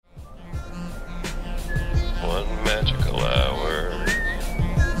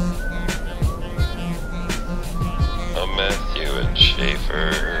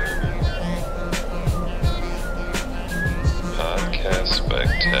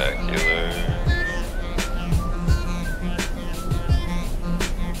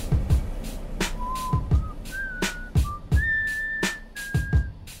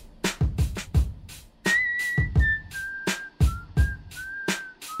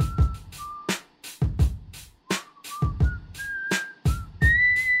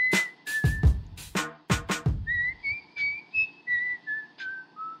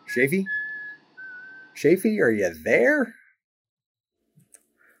Chafee? Chafee, are you there?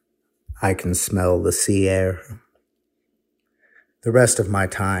 I can smell the sea air. The rest of my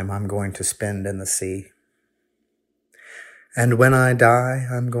time I'm going to spend in the sea. And when I die,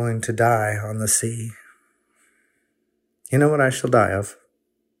 I'm going to die on the sea. You know what I shall die of?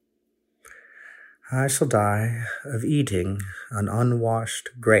 I shall die of eating an unwashed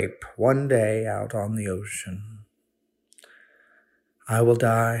grape one day out on the ocean. I will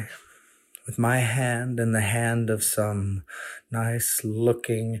die with my hand in the hand of some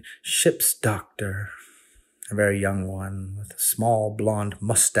nice-looking ship's doctor, a very young one with a small blonde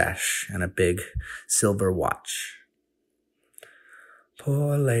mustache and a big silver watch.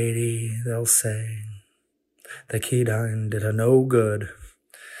 Poor lady, they'll say, the quinine did her no good.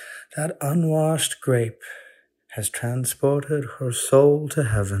 That unwashed grape has transported her soul to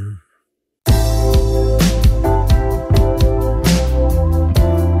heaven.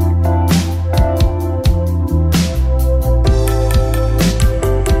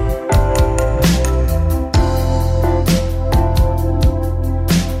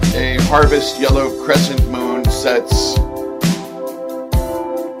 Harvest yellow crescent moon sets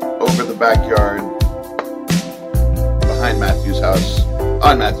over the backyard behind Matthew's house,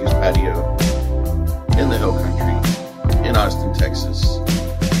 on Matthew's patio, in the hill country, in Austin, Texas.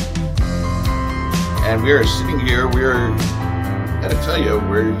 And we are sitting here, gotta tell you,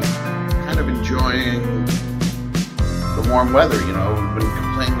 we're kind of enjoying the warm weather, you know. We've been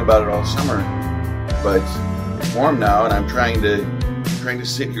complaining about it all summer, but it's warm now, and I'm trying to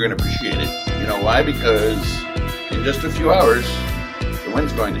sit here and appreciate it. You know why? Because in just a few hours, the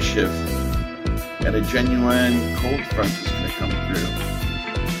wind's going to shift and a genuine cold front is going to come through.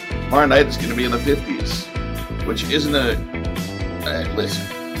 Tomorrow night it's going to be in the 50s, which isn't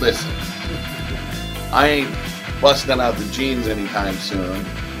listen. I ain't busting out the jeans anytime soon,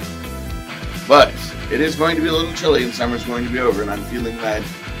 but it is going to be a little chilly and summer's going to be over, and I'm feeling that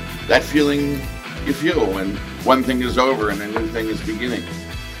feeling you feel when one thing is over and a new thing is beginning.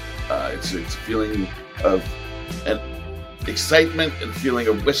 It's a feeling of an excitement and feeling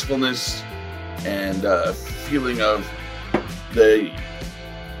of wistfulness and a feeling of the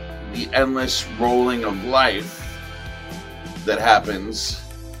endless rolling of life that happens.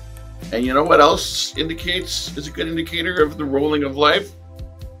 And you know what else is a good indicator of the rolling of life?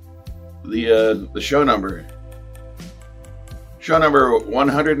 The show number. Show number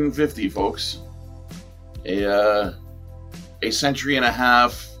 150, folks. A century and a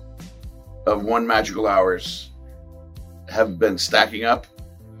half of One Magical Hours have been stacking up,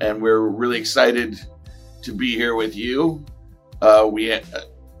 and we're really excited to be here with you.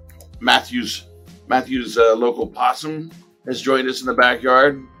 Matthew's local possum has joined us in the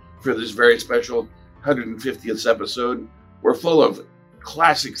backyard for this very special 150th episode. We're full of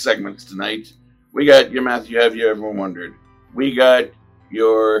classic segments tonight. We got your Matthew, Have You Ever Wondered? We got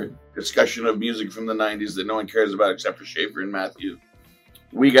your discussion of music from the 90s that no one cares about except for Schaefer and Matthew.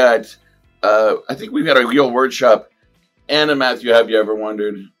 We got, I think we've got a real word shop and a Matthew, Have You Ever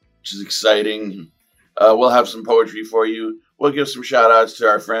Wondered, which is exciting. We'll have some poetry for you. We'll give some shout outs to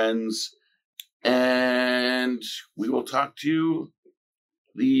our friends. And we will talk to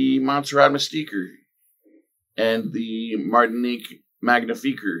the Montserrat Mystiquer and the Martinique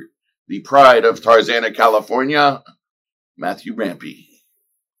Magnifiquer, the pride of Tarzana, California, Matthew Rampy.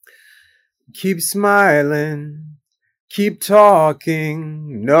 Keep smiling, keep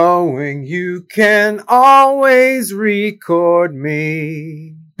talking, knowing you can always record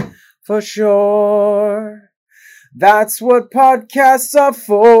me. For sure, that's what podcasts are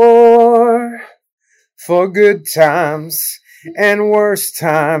for good times and worse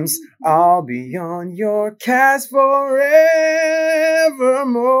times. I'll be on your cast forevermore.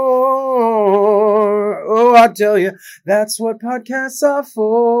 Oh, I tell you, that's what podcasts are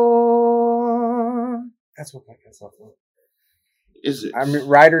for. That's what podcasts are for. Is it? I mean,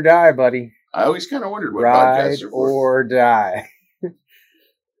 ride or die, buddy. I always kind of wondered what ride podcasts are for. Or die.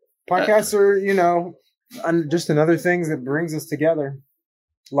 Podcasts are, just another thing that brings us together.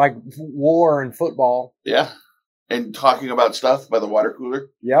 Like war and football. Yeah. And talking about stuff by the water cooler.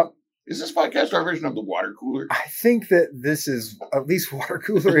 Yep. Is this podcast our version of the water cooler? I think that this is at least water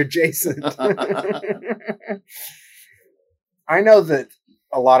cooler adjacent. I know that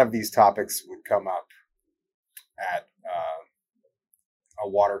a lot of these topics would come up at a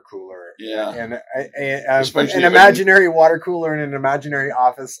water cooler. Yeah. And an imaginary water cooler in an imaginary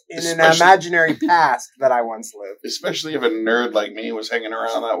office in an imaginary past that I once lived. Especially if a nerd like me was hanging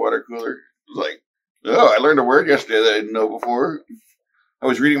around that water cooler. It was like, oh, I learned a word yesterday that I didn't know before. I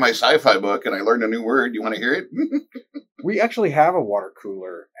was reading my sci-fi book and I learned a new word. You want to hear it? We actually have a water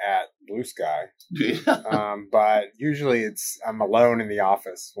cooler at Blue Sky. Yeah. But usually I'm alone in the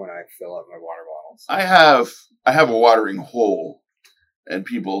office when I fill up my water bottles. I have a watering hole, and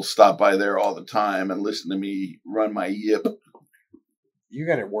people stop by there all the time and listen to me run my yip. You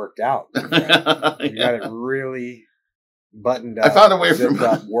got it worked out. You got it really buttoned up. I found a way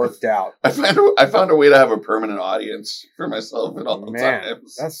worked out. I found a way to have a permanent audience for myself at all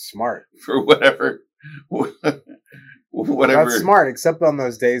times. That's smart. For whatever. That's smart, except on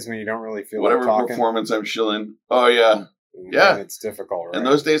those days when you don't really feel whatever like talking. Performance I'm shilling. Oh yeah, yeah, it's difficult, right? And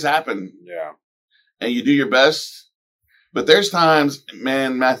those days happen. Yeah, and you do your best, but there's times,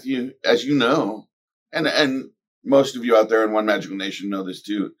 man, Matthew, as you know, and most of you out there in One Magical Nation know this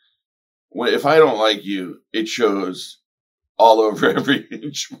too. If I don't like you, it shows all over every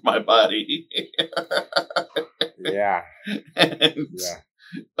inch of my body. Yeah, and,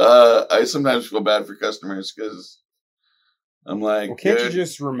 I sometimes feel bad for customers because I'm like, well, can't you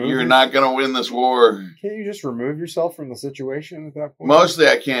just remove? You're not going to win this war. Can't you just remove yourself from the situation at that point? Mostly,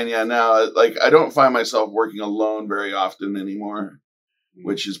 I can. Yeah, now, like, I don't find myself working alone very often anymore,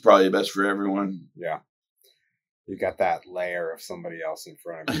 which is probably best for everyone. Yeah, you got that layer of somebody else in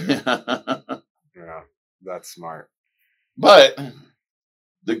front of you. Yeah, that's smart. But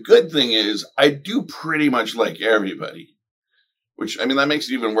the good thing is, I do pretty much like everybody. Which, I mean, that makes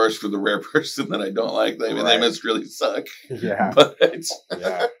it even worse for the rare person that I don't like. I mean, They must really suck. Yeah. But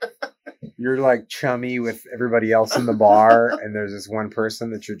yeah. You're like chummy with everybody else in the bar, and there's this one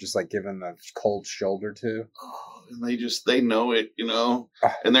person that you're just like giving the cold shoulder to. Oh, and they know it, you know?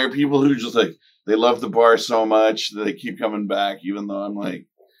 And there are people who just like, they love the bar so much that they keep coming back, even though I'm like,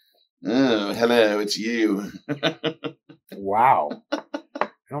 oh, hello, it's you. Wow. I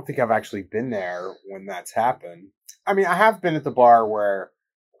don't think I've actually been there when that's happened. I mean, I have been at the bar where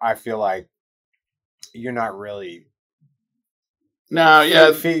I feel like you're not really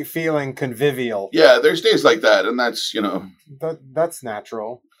feeling convivial. Yeah, there's days like that, and that's, you know. That's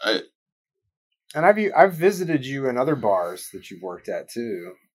natural. And I've visited you in other bars that you've worked at,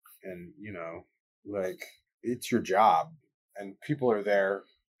 too. And, you know, like, it's your job. And people are there.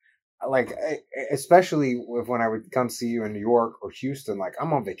 Like, especially when I would come see you in New York or Houston, like,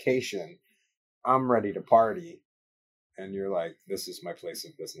 I'm on vacation. I'm ready to party. And you're like, this is my place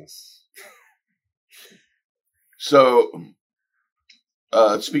of business. So,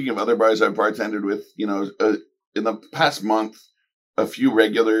 speaking of other bars I've bartended with, you know, in the past month, a few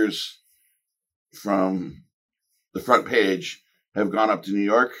regulars from the front page have gone up to New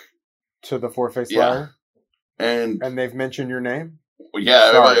York. To the Four-Faced Liar? And they've mentioned your name?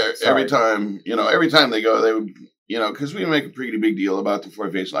 Yeah, every time they go, they would, you know, because we make a pretty big deal about the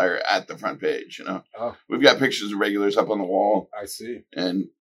Four-Faced Liar at the front page, you know. Oh. We've got pictures of regulars up on the wall. I see. And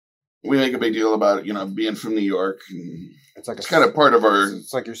we make a big deal about, you know, being from New York. And it's kind of part of our...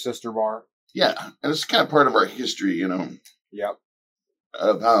 It's like your sister bar. Yeah, and it's kind of part of our history, you know. Yep.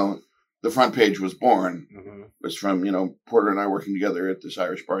 Of how the front page was born. Mm-hmm. It was from, you know, Porter and I working together at this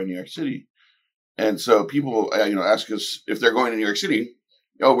Irish bar in New York City. And so people, you know, ask us if they're going to New York City,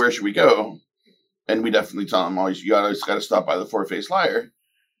 oh, where should we go? And we definitely tell them, always, you got to stop by the Four-Faced Liar.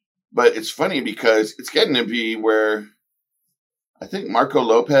 But it's funny because it's getting to be where I think Marco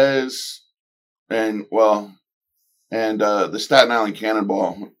Lopez and the Staten Island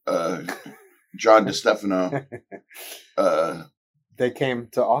Cannonball, John DeStefano. They came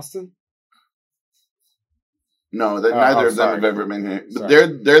to Austin? No, neither of them have ever been here. But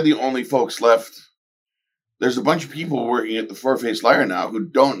they're the only folks left. There's a bunch of people working at the Four-Faced Liar now who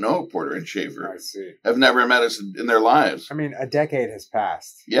don't know Porter and Schaefer. I see. Have never met us in their lives. I mean, a decade has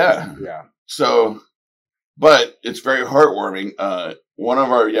passed. Yeah. Yeah. So, but it's very heartwarming. One of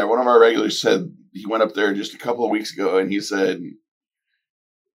our regulars said he went up there just a couple of weeks ago, and he said,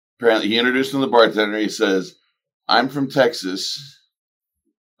 apparently he introduced him to the bartender. He says, "I'm from Texas.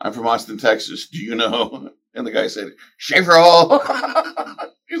 I'm from Austin, Texas. Do you know?" And the guy said, "Schaefer Hall."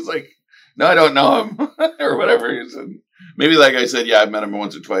 He's like, "No, I don't know him," or whatever. He said, maybe that guy said, "Yeah, I've met him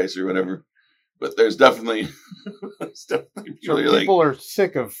once or twice," or whatever. But there's definitely people are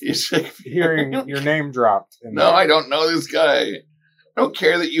sick of hearing your name dropped. I don't know this guy. I don't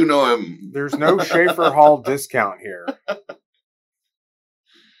care that you know him. There's no Schaefer Hall discount here.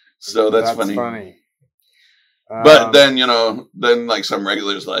 So that's funny. But then, like some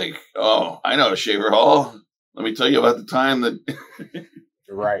regulars like, "Oh, I know Schaefer Hall. Let me tell you about the time that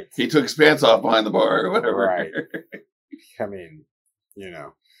right. he took his pants off behind the bar," or whatever. Right. I mean,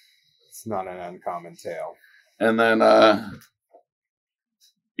 it's not an uncommon tale. And then,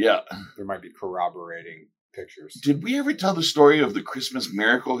 yeah. There might be corroborating pictures. Did we ever tell the story of the Christmas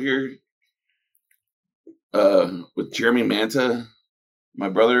miracle here? With Jeremy Manta, my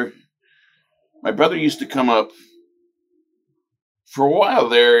brother used to come up for a while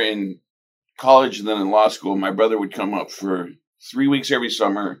there in college and then in law school. My brother would come up for 3 weeks every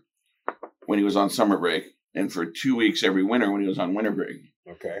summer when he was on summer break, and for 2 weeks every winter when he was on winter break.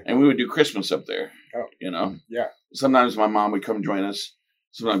 Okay. And we would do Christmas up there. Oh. You know? Yeah. Sometimes my mom would come join us.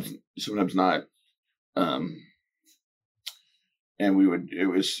 Sometimes not. And it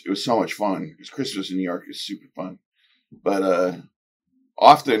was so much fun because Christmas in New York is super fun. But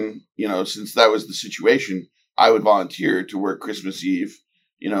often, you know, since that was the situation, I would volunteer to work Christmas Eve,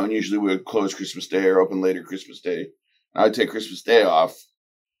 you know, and usually we would close Christmas Day or open later Christmas Day. And I would take Christmas Day off,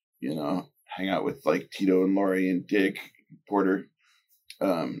 you know, hang out with like Tito and Lori and Dick, Porter.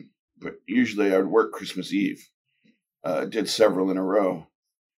 But usually I would work Christmas Eve. Did several in a row.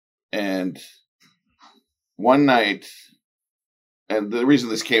 And one night, and the reason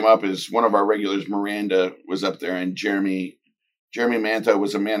this came up is one of our regulars, Miranda, was up there, and Jeremy Manta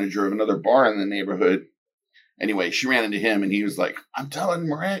was a manager of another bar in the neighborhood. Anyway, she ran into him, and he was like, he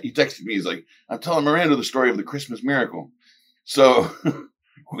texted me, he's like, I'm telling Miranda the story of the Christmas miracle. So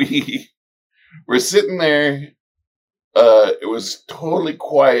we were sitting there. It was totally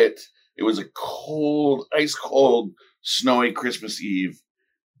quiet. It was a cold, ice cold, snowy Christmas Eve.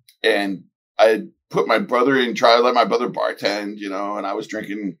 And I put my brother in, try to let my brother bartend, you know, and I was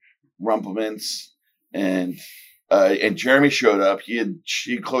drinking Rumplements, and Jeremy showed up.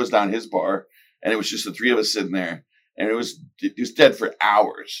 She closed down his bar, and it was just the three of us sitting there, and it was dead for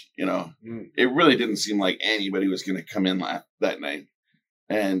hours, you know. It really didn't seem like anybody was going to come in that night.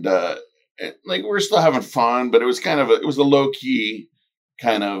 And like, we were still having fun, but it was it was a low key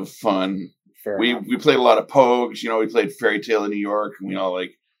kind of fun. We played a lot of Pogues, you know, we played Fairy Tale in New York, and we all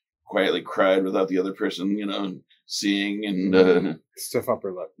like quietly cried without the other person, you know, seeing, and stiff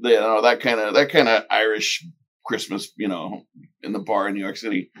upper lip. You know, that kind of Irish Christmas, you know, in the bar in New York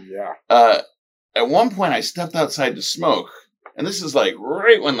City. Yeah. At one point I stepped outside to smoke, and this is like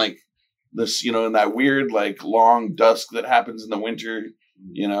right when like this, you know, in that weird like long dusk that happens in the winter,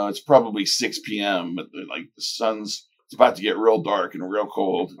 you know, it's probably 6 p.m., but like it's about to get real dark and real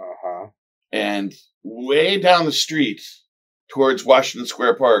cold. Uh-huh. And way down the street towards Washington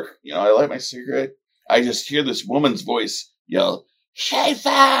Square Park, you know, I light my cigarette. I just hear this woman's voice yell, "Schaefer!"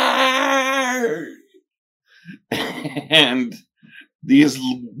 And these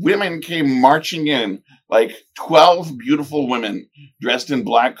women came marching in, like 12 beautiful women dressed in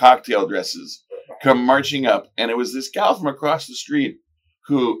black cocktail dresses, come marching up. And it was this gal from across the street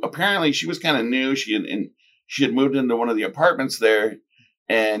who apparently she was kind of new. She had moved into one of the apartments there,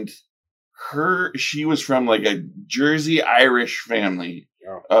 and she was from like a Jersey Irish family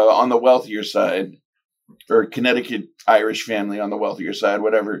on the wealthier side, or Connecticut Irish family on the wealthier side,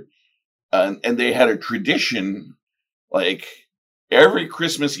 whatever. And they had a tradition, like every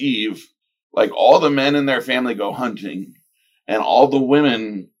Christmas Eve, like all the men in their family go hunting, and all the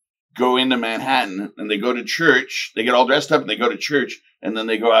women go into Manhattan and they go to church. They get all dressed up and they go to church, and then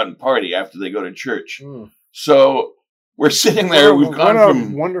they go out and party after they go to church. So we're sitting there. We've gone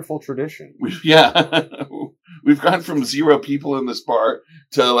from wonderful tradition. We've gone from 0 people in this bar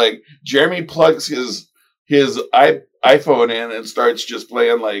to like Jeremy plugs his iPhone in and starts just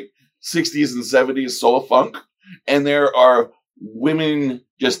playing like 60s and 70s soul funk, and there are women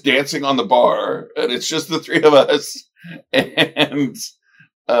just dancing on the bar, and it's just the three of us. And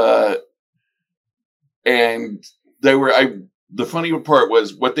they were the funny part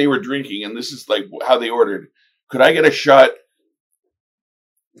was what they were drinking, and this is like how they ordered. Could I get a shot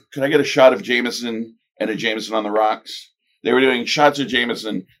of Jameson and a Jameson on the rocks? They were doing shots of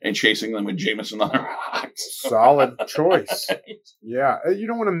Jameson and chasing them with Jameson on the rocks. Solid choice. Yeah. You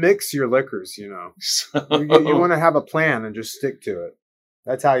don't want to mix your liquors, you know. So, you want to have a plan and just stick to it.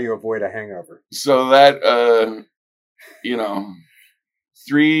 That's how you avoid a hangover. So that, you know,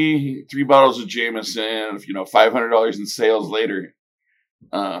 three bottles of Jameson, you know, $500 in sales later,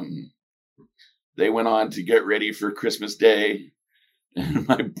 they went on to get ready for Christmas Day. And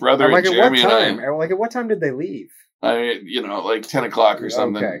my brother and Jeremy at what time did they leave? You know, like 10 o'clock or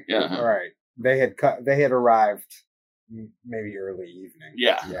something. Okay. Yeah. All right. They had arrived maybe early evening.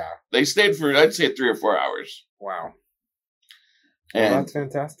 Yeah. Yeah. They stayed for, I'd say, 3 or 4 hours. Wow. And that's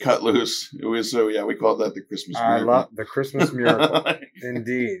fantastic. Cut loose. It was we called that the Christmas miracle. I love the Christmas miracle.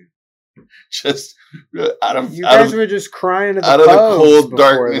 Indeed. Just you guys were just crying at the out of the cold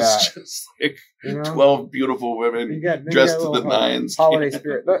darkness, that. Just like 12 beautiful women dressed to the nines. Holiday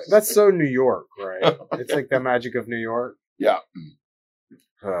spirit. That's so New York, right? It's like the magic of New York. Yeah.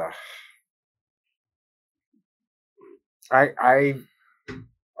 I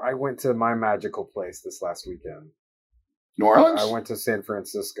went to my magical place this last weekend. New Orleans? I went to San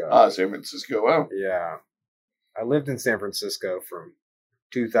Francisco. San Francisco. Wow. Yeah. I lived in San Francisco from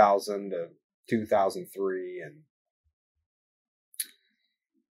 2000 to 2003, and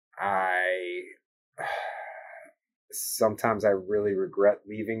sometimes I really regret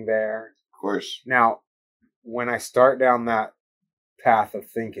leaving there. Of course. Now, when I start down that path of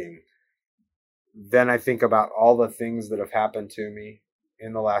thinking, then I think about all the things that have happened to me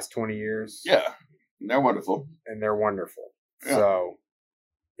in the last 20 years. Yeah, they're wonderful. And they're wonderful. Yeah. So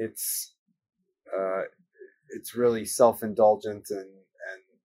it's really self-indulgent and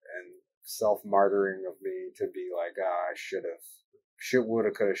self-martyring of me to be like, I should have,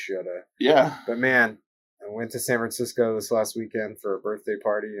 woulda, coulda, shoulda. Yeah. But man, I went to San Francisco this last weekend for a birthday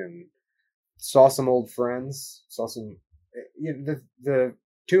party and saw some old friends. Saw some. The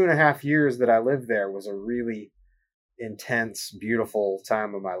 2.5 years that I lived there was a really intense, beautiful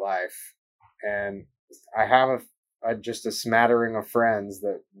time of my life, and I have just a smattering of friends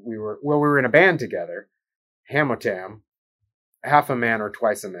that we were in a band together, Hamotam, half a man or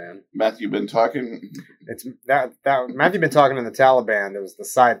twice a man. Matthew been talking. It's that Matthew been talking in the Taliban. It was the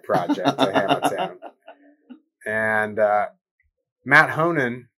side project to Hamotam, and Matt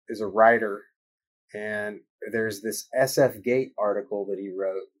Honan is a writer, and there's this SF Gate article that he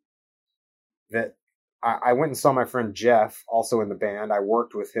wrote that I went and saw my friend Jeff, also in the band. I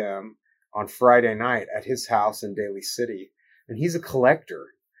worked with him on Friday night at his house in Daly City, and he's a collector.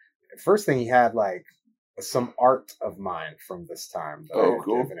 First thing, he had like some art of mine from this time that I had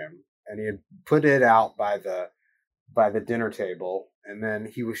given him, and he had put it out by the dinner table, and then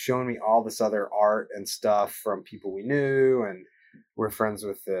he was showing me all this other art and stuff from people we knew, and we're friends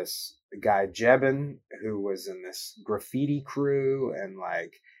with this guy Jebin, who was in this graffiti crew, and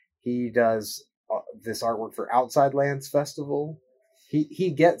like he does this artwork for Outside Lands Festival.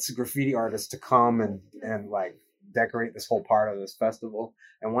 He gets graffiti artists to come and like decorate this whole part of this festival.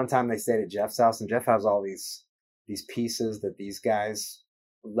 And one time they stayed at Jeff's house, and Jeff has all these pieces that these guys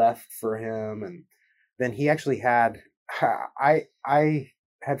left for him. And then he actually had, I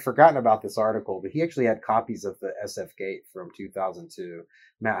had forgotten about this article, but he actually had copies of the SF Gate from 2002,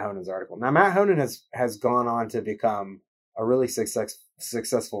 Matt Honan's article. Now, Matt Honan has gone on to become a really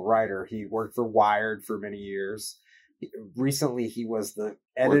successful writer. He worked for Wired for many years. Recently, he was the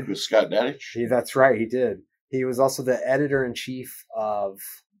editor. Worked with Scott Dadich? That's right, he did. He was also the editor-in-chief of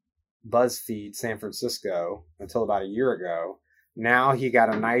BuzzFeed San Francisco until about a year ago. Now he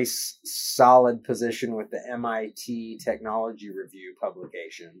got a nice, solid position with the MIT Technology Review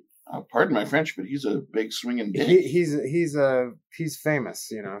publication. Pardon my French, but he's a big swinging dick. He's famous.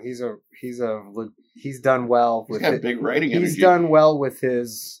 You know, he's done well. He's got big writing energy. He's done well with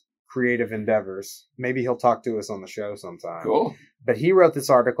his creative endeavors. Maybe he'll talk to us on the show sometime. Cool. But he wrote this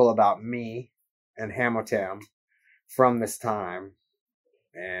article about me and Hamotam from this time,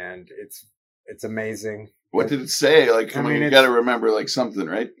 and it's amazing. What did it say? Like, you got to remember, like, something,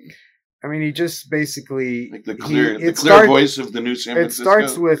 right? I mean, he just basically like the clear voice of the new San Francisco. It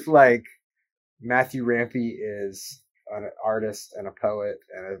starts with like Matthew Rampey is an artist and a poet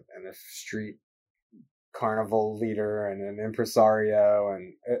and a street carnival leader and an impresario,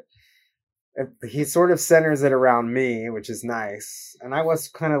 and he sort of centers it around me, which is nice. And I was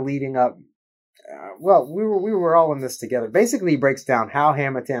kind of leading up. We were all in this together. Basically, he breaks down how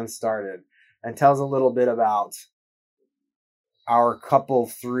Hamotam started and tells a little bit about our couple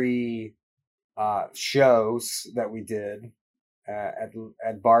 3 shows that we did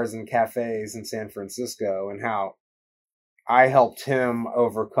at bars and cafes in San Francisco, and how I helped him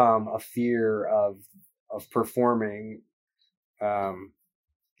overcome a fear of performing.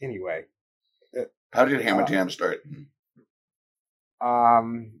 Anyway, how did Hamotam start?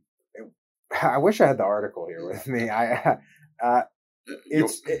 I wish I had the article here with me.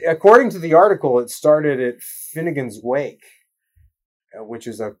 According to the article, it started at Finnegan's Wake, which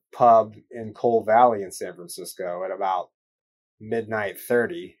is a pub in Cole Valley in San Francisco at about midnight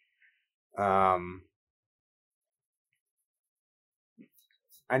 30. I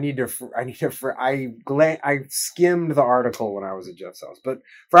skimmed the article when I was at Jeff's house, but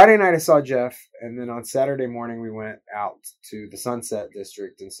Friday night I saw Jeff, and then on Saturday morning we went out to the Sunset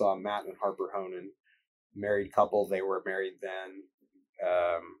District and saw Matt and Harper Honan, married couple. They were married then.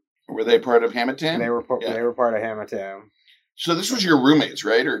 Were they part of Hamotam? They were part of Hamotam. So this was your roommates,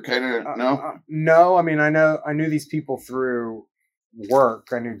 right? Or kind of no? No, I mean I knew these people through work.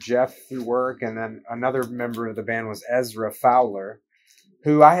 I knew Jeff through work, and then another member of the band was Ezra Fowler,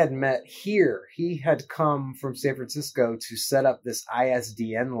 who I had met here. He had come from San Francisco to set up this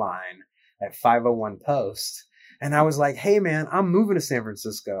ISDN line at 501 Post. And I was like, hey man, I'm moving to San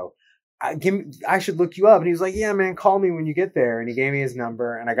Francisco. I should look you up. And he was like, yeah, man, call me when you get there. And he gave me his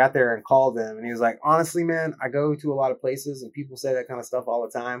number, and I got there and called him. And he was like, honestly, man, I go to a lot of places and people say that kind of stuff all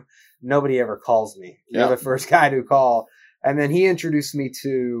the time. Nobody ever calls me. You're the first guy to call. And then he introduced me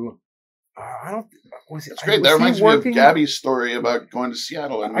to, That's great. That reminds me of Gabby's story about going to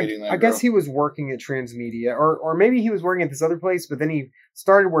Seattle and meeting that girl. I guess he was working at Transmedia, or maybe he was working at this other place, but then he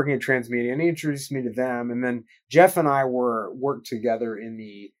started working at Transmedia, and he introduced me to them. And then Jeff and I worked together in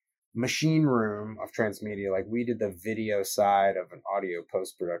the machine room of Transmedia. Like, we did the video side of an audio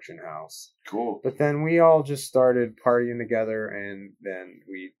post-production house. Cool. But then we all just started partying together, and then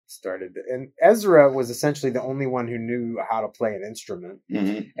we started, and Ezra was essentially the only one who knew how to play an instrument.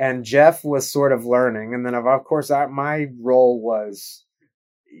 Mm-hmm. And Jeff was sort of learning. And then of course my role was,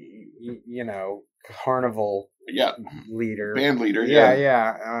 carnival leader, band leader.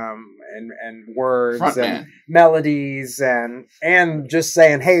 And words Frontman. And melodies and just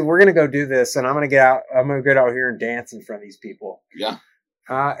saying, hey, we're gonna go do this, and I'm gonna get out here and dance in front of these people. Yeah.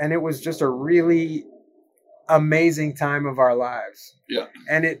 And it was just a really amazing time of our lives. Yeah.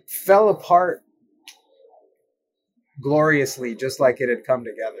 And it fell apart gloriously, just like it had come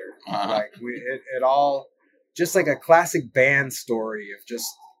together. Like it all, just like a classic band story of just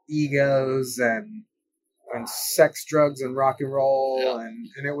egos and sex, drugs, and rock and roll, and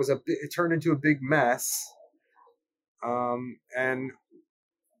it turned into a big mess. And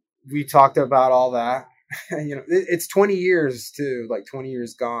we talked about all that. It's 20 years too, like 20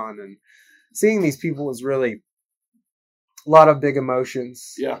 years gone, and seeing these people was really a lot of big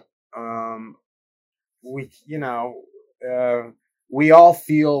emotions. Yeah. We all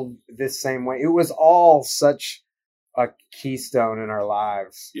feel this same way. It was all such a keystone in our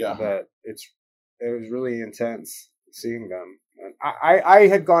lives. Yeah. That it was really intense seeing them. And I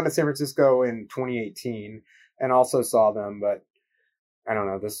had gone to San Francisco in 2018 and also saw them, but I don't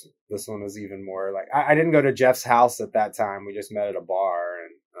know, this one was even more like, I didn't go to Jeff's house at that time. We just met at a bar,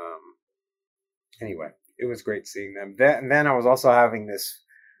 and anyway, it was great seeing them. Then I was also having this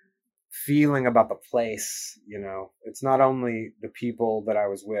feeling about the place. It's not only the people that I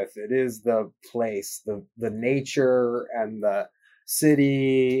was with, it is the place, the nature and the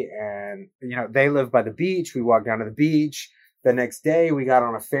city. And they live by the beach. We walked down to the beach. The next day we got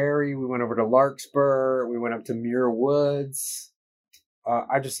on a ferry, we went over to Larkspur, we went up to Muir Woods.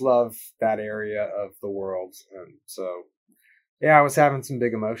 I just love that area of the world. And so yeah, I was having some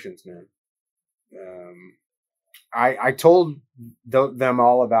big emotions, man. I told them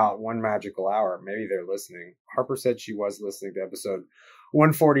all about One Magical Hour. Maybe they're listening. Harper said she was listening to episode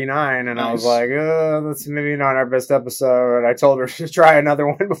 149, and nice. I was like, that's maybe not our best episode. I told her to try another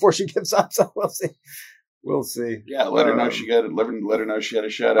one before she gives up, so we'll see. We'll see. Yeah, let her know she got it. Let her know she had a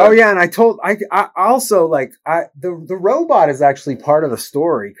shout out. Oh yeah, and I also like the robot is actually part of the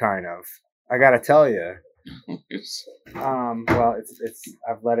story, kind of. I got to tell you. Well, it's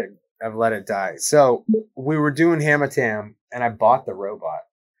I've let it die. So we were doing Hamatam, and I bought the robot.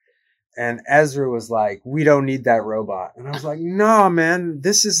 And Ezra was like, "We don't need that robot." And I was like, "No, man,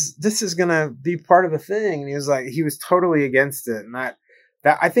 this is gonna be part of the thing." And he was totally against it. And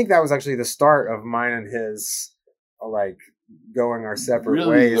I think that was actually the start of mine and his like going our separate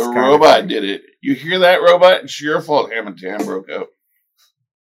ways. The robot did it. You hear that, robot? It's your fault Hamatam broke up.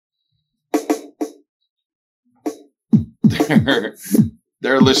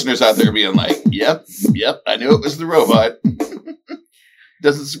 There are listeners out there being like, yep, I knew it was the robot.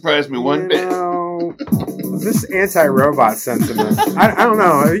 Doesn't surprise me one bit. This anti-robot sentiment. I don't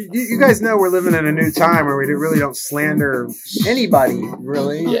know. You guys know we're living in a new time where we really don't slander anybody,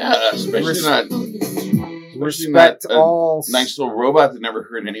 really. Yeah, especially respect not all nice little robot that never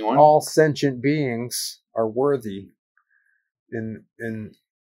hurt anyone. All sentient beings are worthy in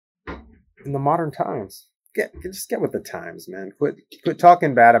the modern times. Just get with the times, man. Quit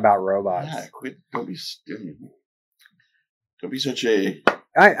talking bad about robots. Yeah, quit. Don't be such a...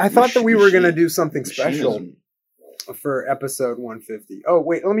 I thought that we were going to do something special for episode 150. Oh,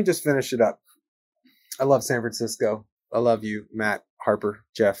 wait, let me just finish it up. I love San Francisco. I love you, Matt, Harper,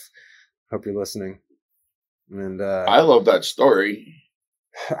 Jeff. Hope you're listening. And I love that story.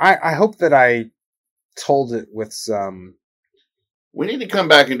 I hope that I told it with some... We need to come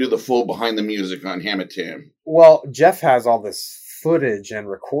back and do the full behind the music on Hamatam. Well, Jeff has all this footage and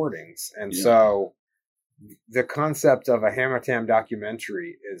recordings, and so the concept of a Hamatam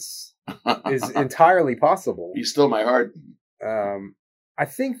documentary is entirely possible. He's still my heart. I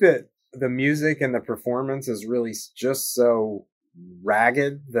think that the music and the performance is really just so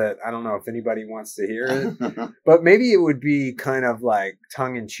ragged that I don't know if anybody wants to hear it, but maybe it would be kind of like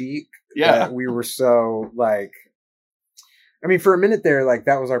tongue in cheek. Yeah, that we were so like I mean, for a minute there, like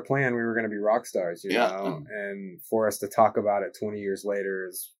that was our plan. We were going to be rock stars, you Yeah. know, and for us to talk about it 20 years later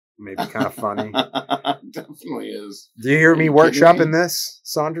is maybe kind of funny. Definitely is. Do you hear me you workshopping this,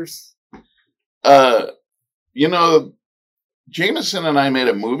 Saunders? You know, Jameson and I made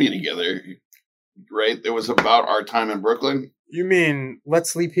a movie together, right? It was about our time in Brooklyn. You mean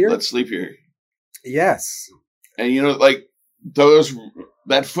Let's Sleep Here? Let's Sleep Here. Yes. And you know, like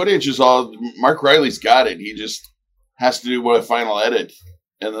that footage is all Mark Riley's got it. He just has to do a final edit,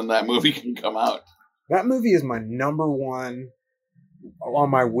 and then that movie can come out. That movie is my number one on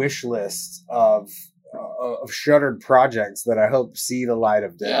my wish list of shuttered projects that I hope see the light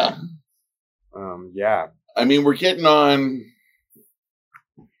of day. Yeah. I mean, we're getting on.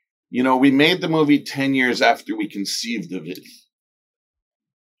 You know, we made the movie 10 years after we conceived of it,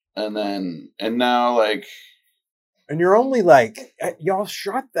 and now like. And you're only like, y'all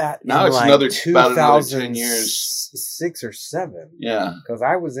shot that now in it's like about another 10 years. 6 or 7. Yeah. Because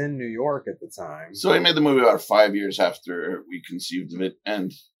I was in New York at the time. So I made the movie about 5 years after we conceived of it.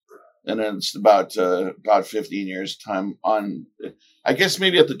 And then it's about 15 years time on, I guess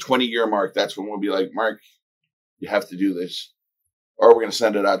maybe at the 20-year mark, that's when we'll be like, Mark, you have to do this. Or we're going to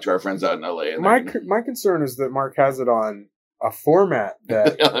send it out to our friends out in LA. And my concern is that Mark has it on a format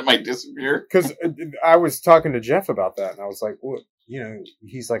that that might disappear. Because I was talking to Jeff about that, and I was like, "What? You know?"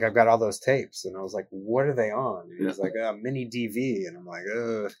 He's like, "I've got all those tapes," and I was like, "What are they on?" And he's like, "Mini DV," and I'm like,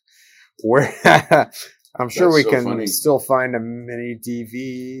 "Where?" I'm sure That's we so can funny. still find a mini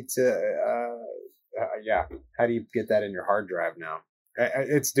DV to. Yeah, how do you get that in your hard drive now?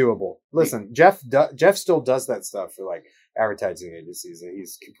 It's doable. Listen, Jeff still does that stuff for like advertising agencies, and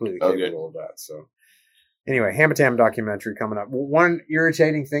he's completely capable of that. So. Anyway, Hamotam documentary coming up. One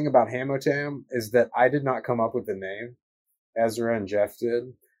irritating thing about Hamotam is that I did not come up with the name. Ezra and Jeff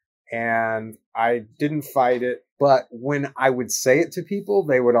did. And I didn't fight it. But when I would say it to people,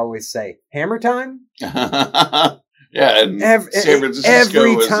 they would always say, Hammer Time? Yeah. And San Francisco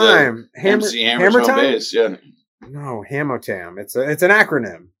every was time. MC Hammer's Hammer home Time? base. Yeah. No, Hamotam. It's an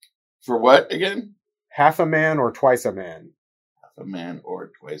acronym. For what again? Half a man or twice a man. Half a man or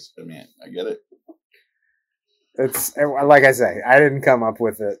twice a man. I get it. It's like I say, I didn't come up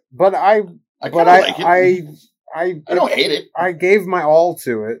with it, but I like I don't hate it. I gave my all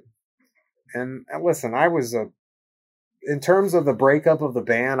to it, and listen, I was in terms of the breakup of the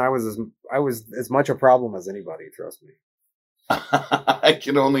band, I was as much a problem as anybody. Trust me. I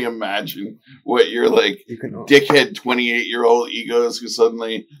can only imagine what your dickhead 28-year-old egos who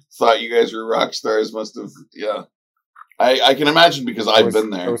suddenly thought you guys were rock stars must have. Yeah, I can imagine because I've been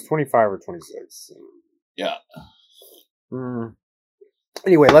there. I was 25 or 26. So. Yeah.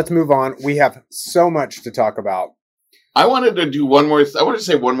 Anyway, let's move on. We have so much to talk about. I wanted to do one more. I wanted to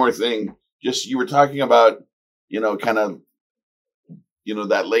say one more thing. Just you were talking about, kind of,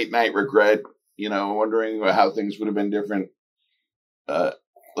 that late night regret. Wondering how things would have been different.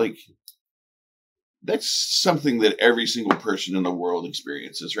 That's something that every single person in the world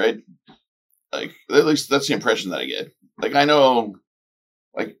experiences, right? Like, at least that's the impression that I get. Like, I know,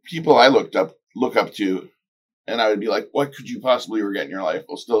 people I look up to, and I would be like, what could you possibly regret in your life?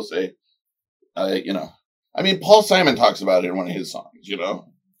 We'll still say, I mean, Paul Simon talks about it in one of his songs,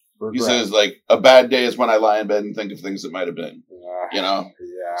 Regret. He says, a bad day is when I lie in bed and think of things that might have been, Yeah.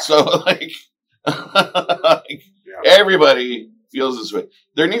 So, everybody feels this way.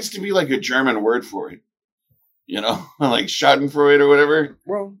 There needs to be, a German word for it, Schadenfreude or whatever.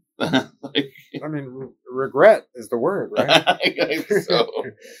 Well, I mean, regret is the word, right? I guess so.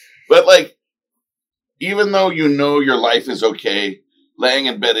 But, even though your life is okay, laying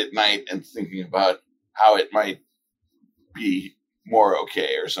in bed at night and thinking about how it might be more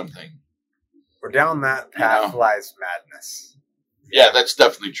okay or something. Or down that path lies madness. Yeah, that's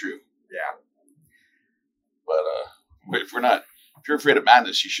definitely true. Yeah. But if you're afraid of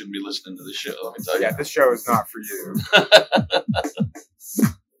madness, you shouldn't be listening to this show, let me tell you. Yeah, this show is not for you.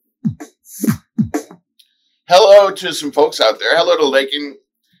 Hello to some folks out there. Hello to Lakin.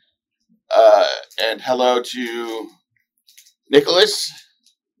 And hello to Nicholas,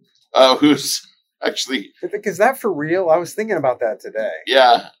 who's actually... Is that for real? I was thinking about that today.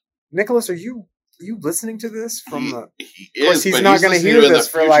 Yeah. Nicholas, are you listening to this from He is, of course, he's not going to hear this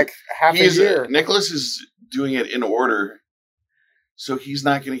for half a year. Nicholas is doing it in order, so he's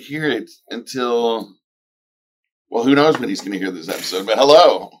not going to hear it until... Well, who knows when he's going to hear this episode, but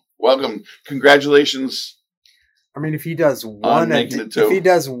hello. Welcome. Congratulations. I mean, if he does one a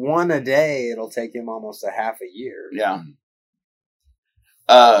day, it'll take him almost a half a year. Yeah.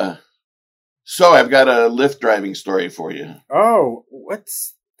 So I've got a Lyft driving story for you. Oh,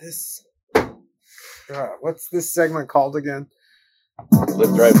 what's this? What's this segment called again?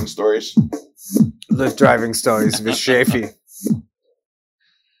 Lyft driving stories. Lyft driving stories with Shafee.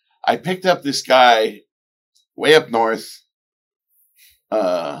 I picked up this guy way up north,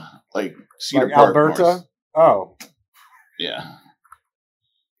 like Cedar like Park, Alberta. north. Oh, Yeah.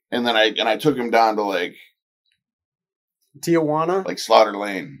 And then I took him down to like Tijuana, like Slaughter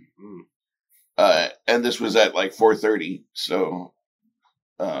Lane. And this was at like 4:30. So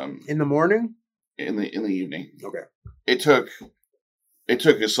in the morning? In the evening. Okay. It took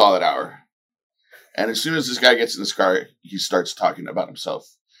a solid hour. And as soon as this guy gets in this car, he starts talking about himself.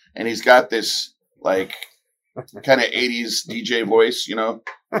 And he's got this like kind of 80s DJ voice, you know.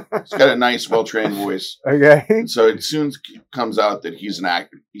 He's got a nice, well-trained voice. Okay. And so it soon comes out that he's an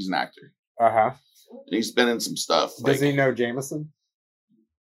actor. Uh-huh. And he's been in some stuff. Does he know Jameson?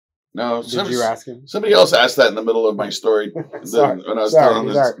 No. Did you ask him? Somebody else asked that in the middle of my story. When I was telling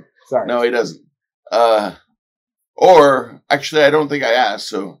this. Sorry. No, he doesn't. Or actually, I don't think I asked.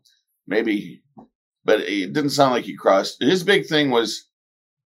 So maybe, but it didn't sound like he crossed. His big thing was,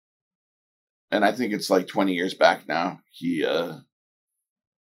 and I think it's like 20 years back now.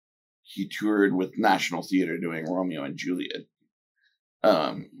 He toured with National Theater doing Romeo and Juliet.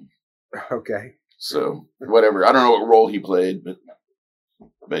 Okay. So whatever. I don't know what role he played,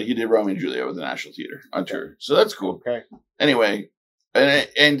 but he did Romeo and Juliet with the National Theater on tour. So that's cool. Okay. Anyway,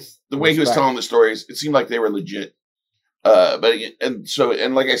 and the way he was telling the stories, it seemed like they were legit. But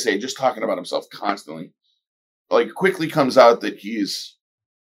like I say, just talking about himself constantly, like quickly comes out that he's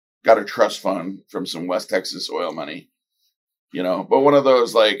got a trust fund from some West Texas oil money, you know, but one of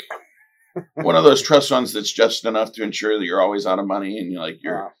those trust funds that's just enough to ensure that you're always out of money and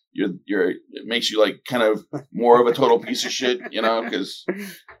it makes you like kind of more of a total piece of shit, you know, because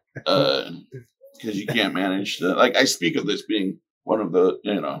you can't manage like I speak of this being one of the,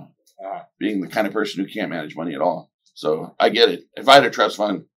 you know, being the kind of person who can't manage money at all. So I get it. If I had a trust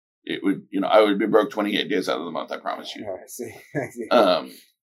fund, it would, you know, I would be broke 28 days out of the month. I promise you. Oh, I see.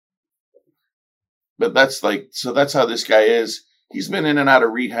 But that's how this guy is. He's been in and out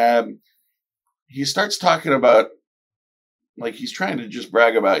of rehab. He starts talking about, like, he's trying to just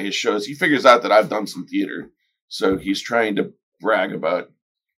brag about his shows. He figures out that I've done some theater. So he's trying to brag about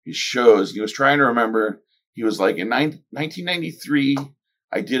his shows. He was trying to remember, he was like, in 1993,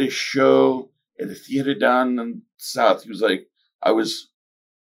 I did a show at a theater down in the South. He was like, I was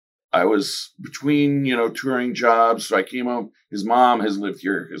between, you know, touring jobs. So I came home. His mom has lived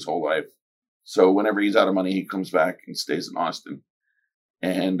here his whole life. So whenever he's out of money, he comes back and stays in Austin.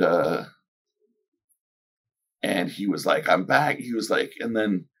 And he was like, I'm back. He was like,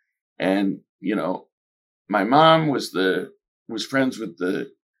 and you know, my mom was friends with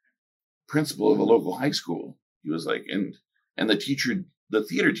the principal of a local high school. He was like, and the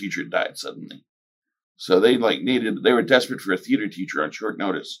theater teacher died suddenly. So they were desperate for a theater teacher on short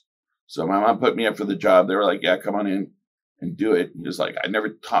notice. So my mom put me up for the job. They were like, yeah, come on in and do it. He was like, I never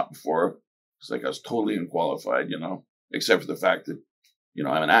taught before. It's like I was totally unqualified, you know, except for the fact that, you know,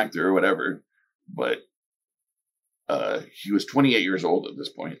 I'm an actor or whatever. But he was 28 years old at this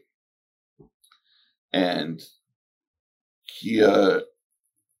point. And he got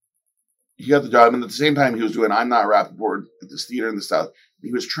the job. And at the same time, he was doing I'm Not Rappaport at this theater in the South.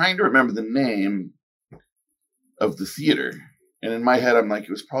 He was trying to remember the name of the theater. And in my head, I'm like, it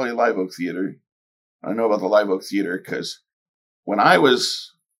was probably Live Oak Theater. I know about the Live Oak Theater because when I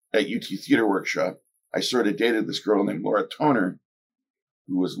was at UT Theater Workshop, I sort of dated this girl named Laura Toner,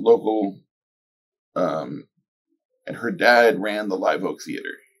 who was local, and her dad ran the Live Oak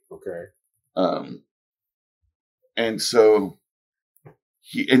Theater. Okay. And so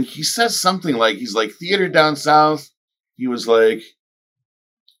he says something like, he's like, theater down south. He was like,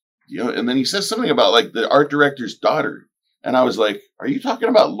 you know, and then he says something about like the art director's daughter. And I was like, are you talking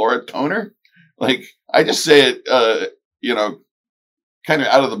about Laura Toner? Like, I just say it, you know, kind of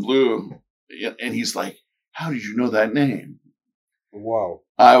out of the blue. And he's like, how did you know that name? Whoa.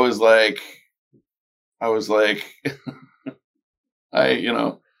 I was like, I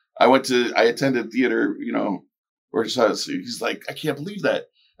attended theater, you know, he's like, I can't believe that.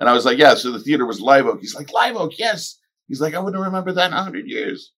 And I was like, yeah, so the theater was Live Oak. He's like, Live Oak, yes. He's like, I wouldn't remember that in 100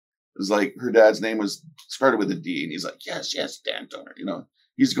 years. It was like, her dad's name started with a D. And he's like, yes, Dan Toner. You know,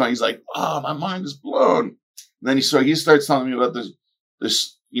 he's like, oh, my mind is blown. And then he starts telling me about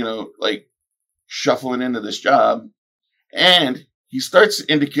this, you know, like shuffling into this job. And he starts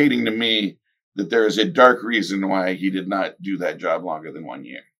indicating to me that there is a dark reason why he did not do that job longer than 1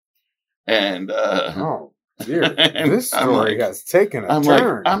 year. And, oh, dear. This story has taken a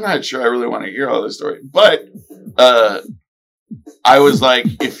turn. I'm not sure I really want to hear all this story, but, I was like,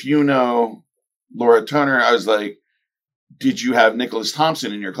 if you know Laura Toner, I was like, did you have Nicholas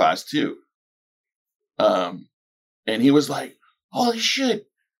Thompson in your class too? And he was like, holy shit,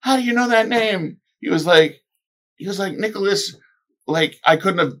 how do you know that name? He was like, Nicholas, like, I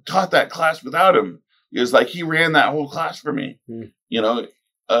couldn't have taught that class without him. He was like, he ran that whole class for me. You know,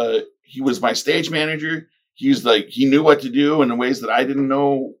 he was my stage manager. He's like, he knew what to do in the ways that I didn't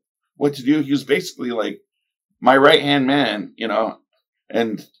know what to do. He was basically like my right-hand man, you know?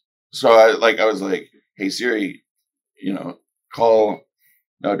 And so I was like, hey, Siri, you know, no,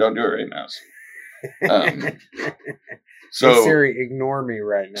 don't do it right now. So hey, Siri, ignore me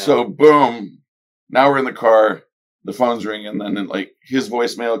right now. So boom, now we're in the car, the phone's ringing, and then like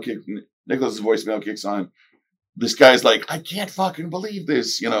Nicholas' voicemail kicks on. This guy's like, I can't fucking believe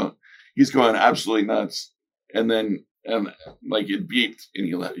this, you know. He's going absolutely nuts. And then like it beeped, and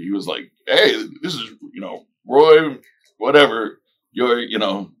he was like, hey, this is, you know, Roy, whatever, your, you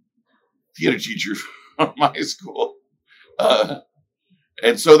know, theater teacher from my school.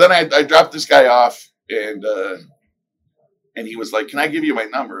 And so then I dropped this guy off, and he was like, can I give you my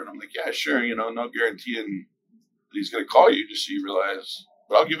number? And I'm like, yeah, sure, you know, no guaranteeing that he's going to call you, just so you realize,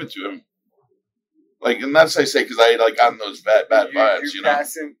 but I'll give it to him. Like, and that's I say, because I like on those bad vibes, you know.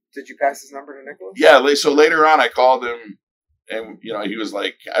 Did you pass his number to Nicholas? Yeah, so later on I called him, and, you know, he was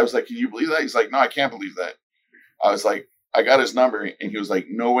like, I was like, can you believe that? He's like, no, I can't believe that. I was like, I got his number, and he was like,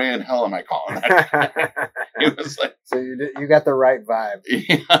 no way in hell am I calling that. He was like, so you got the right vibe.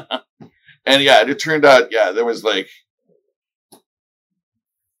 Yeah. And yeah, it turned out, yeah, there was like,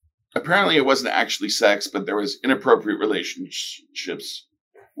 apparently it wasn't actually sex, but there was inappropriate relationships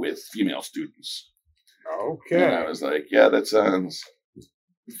with female students. Okay. And I was like, yeah, that sounds...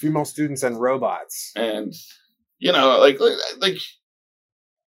 Female students and robots. And, you know, like,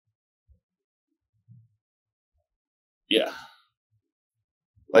 yeah.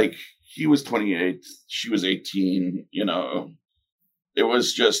 Like, he was 28, she was 18, you know. It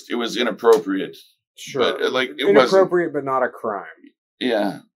was inappropriate. Sure. But, like, it inappropriate, but not a crime.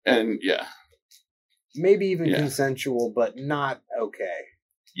 Yeah. And, yeah. Maybe even consensual, but not okay.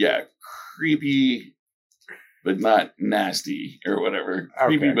 Yeah. Creepy, but not nasty or whatever. Okay.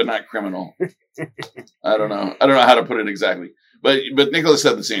 Creepy, but not criminal. I don't know how to put it exactly. But Nicholas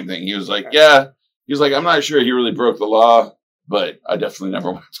said the same thing. He was like, yeah. He was like, I'm not sure he really broke the law, but I definitely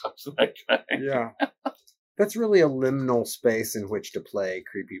never want to talk to that guy. Yeah. That's really a liminal space in which to play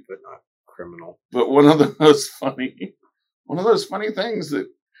creepy, but not criminal. But one of those funny things that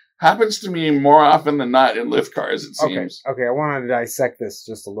happens to me more often than not in Lyft cars, it seems. Okay, I want to dissect this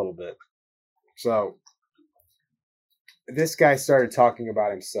just a little bit. So, this guy started talking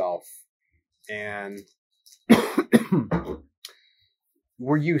about himself, and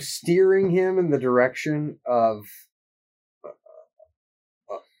were you steering him in the direction of,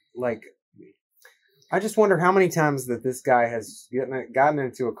 like, I just wonder how many times that this guy has gotten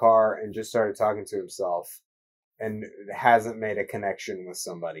into a car and just started talking to himself and hasn't made a connection with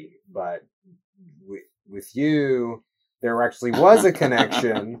somebody. But with you, there actually was a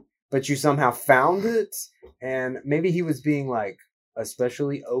connection, but you somehow found it. And maybe he was being like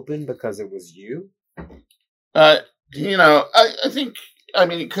especially open because it was you. You know, I think, I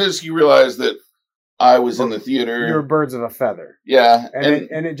mean, because he realized that I was in the theater. You were birds of a feather. Yeah.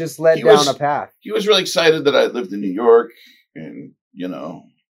 And it just led down a path. He was really excited that I lived in New York, and, you know.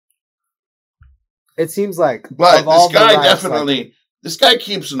 It seems like. But this guy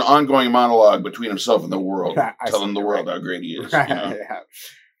keeps an ongoing monologue between himself and the world, telling the world how great he is. Right. You know? Yeah.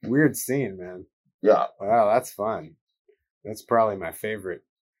 Weird scene, man. Yeah. Wow, that's fun. That's probably my favorite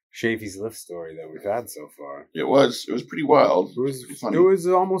Shafee's Lift story that we've had so far. It was pretty wild. It was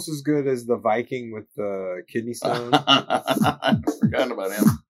almost as good as the Viking with the kidney stone. I forgot about him.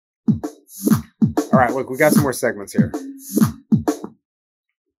 All right, look, we got some more segments here.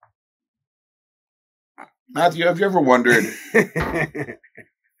 Matthew, have you ever wondered?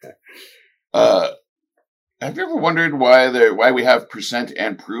 Have you ever wondered why we have percent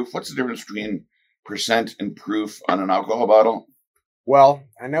and proof? What's the difference between percent and proof on an alcohol bottle? Well,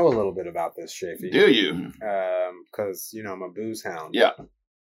 I know a little bit about this, Shafee. Do you? Because, you know, I'm a booze hound. Yeah.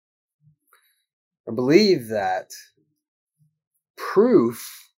 I believe that percent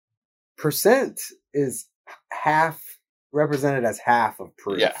is represented as half of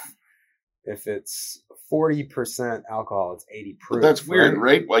proof. Yeah. If it's 40% alcohol, it's 80 proof. But that's weird,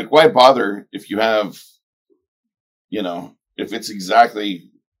 right? Like, why bother if you have, you know, if it's exactly,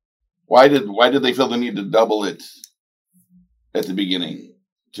 why did they feel the need to double it at the beginning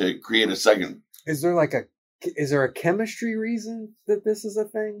to create a second? Is there a chemistry reason that this is a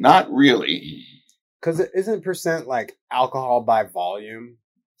thing? Not really. Because it isn't percent like alcohol by volume.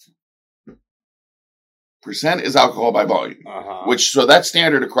 percent is alcohol by volume, so that's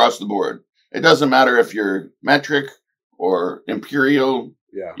standard across the board. It doesn't matter if you're metric or imperial,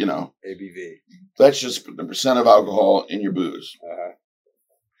 ABV. That's just the percent of alcohol in your booze.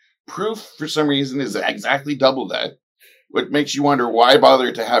 Proof, for some reason, is exactly double that, which makes you wonder why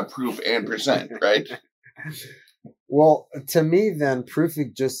bother to have proof and percent, right? Well, to me, then, proof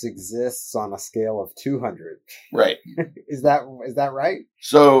just exists on a scale of 200. Right. Is that right?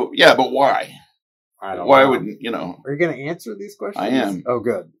 So, yeah, but why? I don't know. Why wouldn't, Are you going to answer these questions? I am. Oh,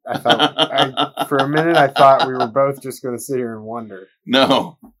 good. I thought, for a minute, I thought we were both just going to sit here and wonder.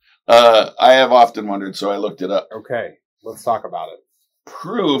 No. I have often wondered, so I looked it up. Okay. Let's talk about it.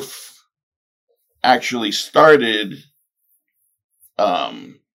 Proof actually started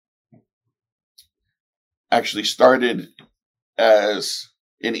as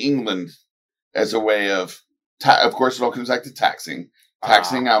in England as a way of course it all comes back to taxing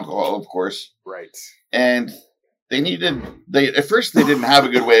alcohol, of course, right? And at first they didn't have a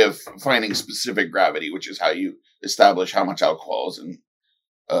good way of finding specific gravity, which is how you establish how much alcohol is in,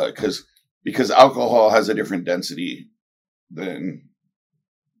 because alcohol has a different density than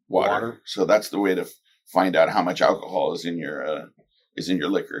water. So that's the way to find out how much alcohol is in your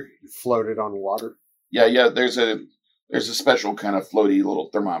liquor. You float it on water. Yeah. There's a special kind of floaty little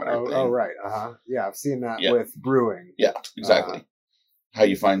thermometer thing. Oh, right. Yeah, I've seen that with brewing. Yeah, exactly. How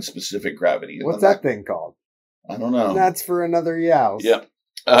you find specific gravity. What's that thing called? I don't know. That's for another youse. Yeah.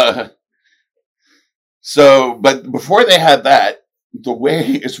 So, but before they had that,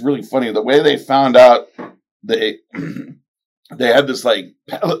 it's really funny. The way they found out they had this like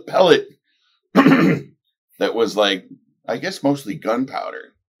pellet that was like, I guess mostly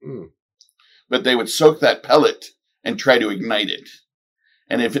gunpowder. But they would soak that pellet and try to ignite it.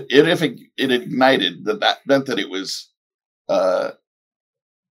 And if it ignited, that meant that it was,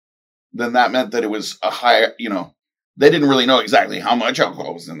 then that meant that it was a high, they didn't really know exactly how much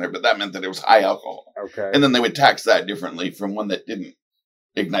alcohol was in there, but that meant that it was high alcohol. Okay. And then they would tax that differently from one that didn't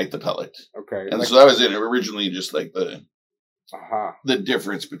ignite the pellet. Okay. And so that was it. Originally just like the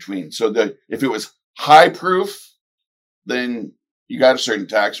difference between, if it was high proof, then you got a certain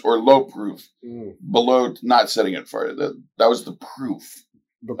tax, or low proof, below not setting it for that was the proof.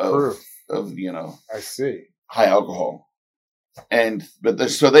 Proof of I see, high alcohol, so they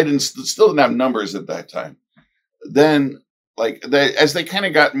still didn't have numbers at that time. Then, as they kind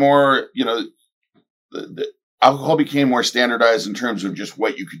of got more, the alcohol became more standardized in terms of just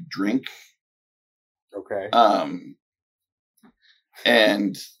what you could drink. Okay.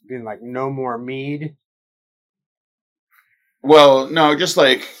 And being like no more mead. Well, no, just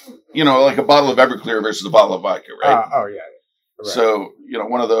like a bottle of Everclear versus a bottle of vodka, right? Oh, yeah. Right. So,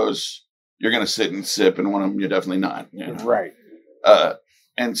 one of those you're going to sit and sip, and one of them you're definitely not. Right.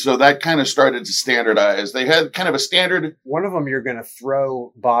 And so that kind of started to standardize. They had kind of a standard. One of them you're going to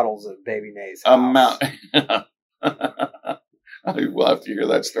throw bottles at Baby Nay's house. We'll have to hear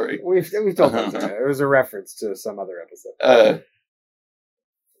that story. We've told that story. It was a reference to some other episode.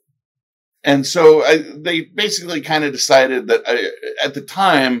 And so they basically kind of decided that at the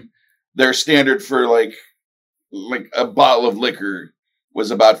time, their standard for like a bottle of liquor was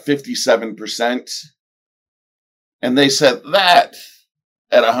about 57%. And they set that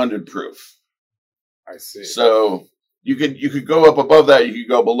at 100 proof. I see. So you could go up above that, you could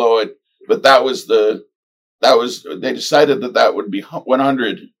go below it, but they decided that would be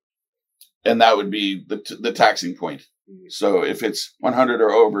 100, and that would be the taxing point. So if it's 100 or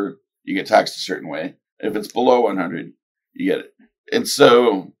over, you get taxed a certain way. If it's below 100, you get it. And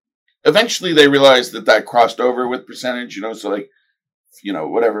so eventually they realized that crossed over with percentage, so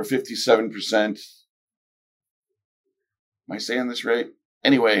whatever, 57%. Am I saying this right?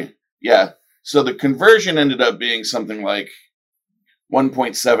 Anyway, yeah. So the conversion ended up being something like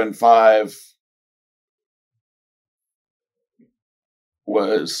 1.75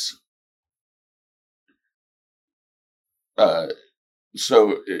 was,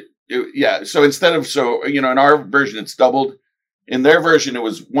 so instead of, in our version, it's doubled. In their version, it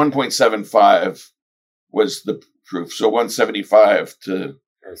was 1.75 was the proof. So 175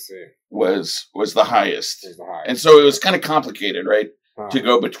 was the highest. And so it was kind of complicated, right? To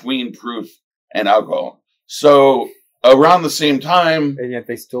go between proof and alcohol. So around the same time, and yet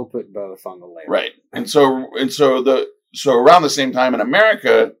they still put both on the label. Right. And so around the same time in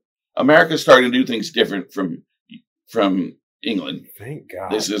America started to do things different from England. Thank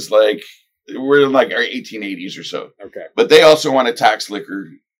God. This is we're in our 1880s or so. Okay. But they also want to tax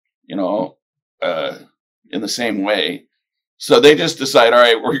liquor, in the same way. So they just decide, all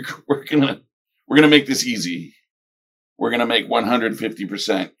right, we're gonna make this easy. We're gonna make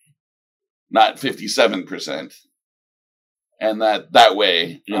 150% not 57%. And that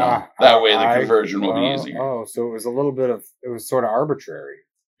way, the conversion will be easier. Oh, so it was it was sort of arbitrary.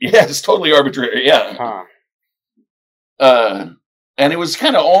 Yeah, it's totally arbitrary. Yeah. And it was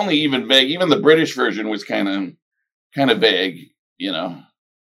kind of only even vague. Even the British version was kind of vague,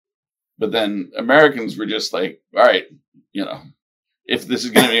 But then Americans were just like, all right, if this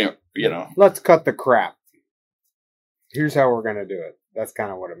is going to be, let's cut the crap. Here's how we're going to do it. That's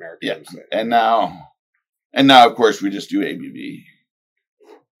kind of what Americans say. And now, of course, we just do ABV.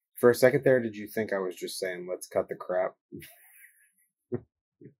 For a second there, did you think I was just saying, let's cut the crap?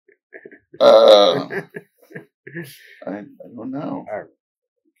 I don't know.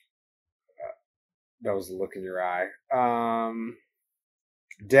 That was a look in your eye.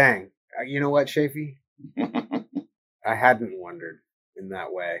 Dang. You know what, Chafee? I hadn't wondered in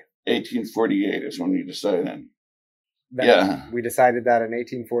that way. 1848 is when you decided. We decided that in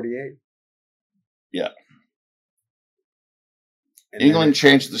 1848? Yeah. England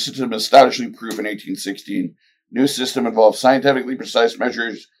changed the system astonishingly proof in 1816. New system involved scientifically precise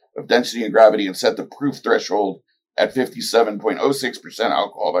measures of density and gravity and set the proof threshold at 57.06%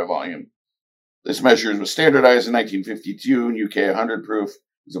 alcohol by volume. This measure was standardized in 1952. In UK 100 proof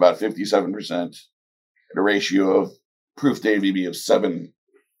was about 57%, at a ratio of proof to ABV of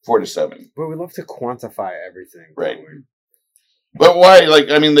 4:7. But we love to quantify everything. Right. But why?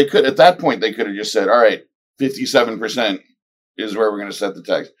 They could, at that point, they could have just said, all right, 57% is where we're going to set the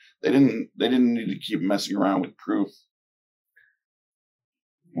tax. They didn't need to keep messing around with proof.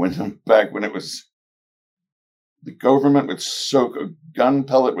 Back when it was, the government would soak a gun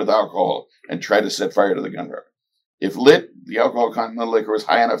pellet with alcohol and try to set fire to the gunpowder. If lit, the alcohol content of the liquor was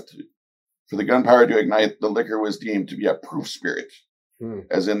high enough for the gunpowder to ignite, the liquor was deemed to be a proof spirit.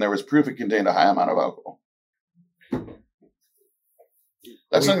 As in, there was proof it contained a high amount of alcohol.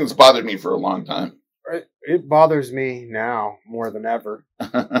 That's something that's bothered me for a long time. It bothers me now more than ever.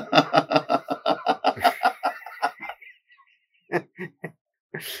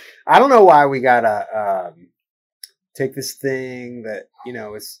 I don't know why we gotta take this thing that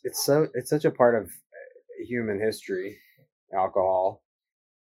it's such a part of human history. Alcohol,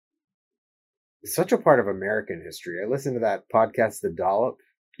 it's such a part of American history. I listened to that podcast, The Dollop.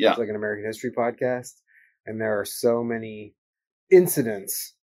 Yeah, it's like an American history podcast, and there are so many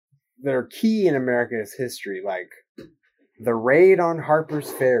incidents that are key in America's history, like the raid on Harper's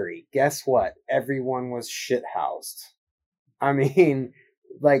Ferry. Guess what? everyone was shithoused. I mean,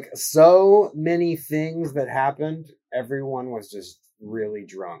 like, so many things that happened, everyone was just really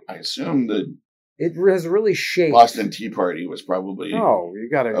drunk. I assume that it has really shaped. Boston Tea Party was probably you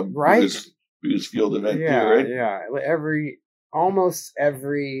got to right booze fueled event too, right? Yeah, almost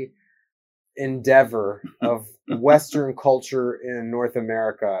every endeavor of Western culture in North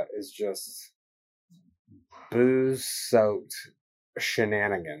America is just booze soaked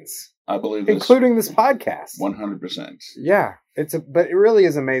shenanigans. I believe including this podcast. 100%. Yeah, but it really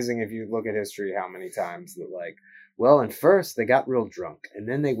is amazing if you look at history how many times that and first they got real drunk and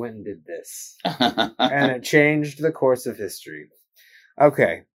then they went and did this. And it changed the course of history.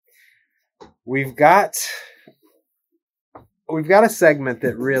 Okay. We've got a segment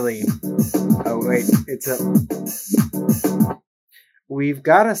that really we've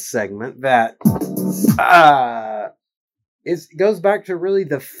got a segment that goes back to really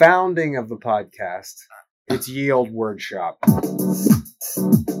the founding of the podcast. It's Ye Olde Word Shop.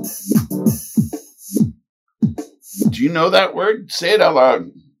 Do you know that word? Say it out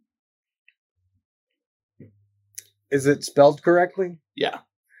loud. Is it spelled correctly? Yeah.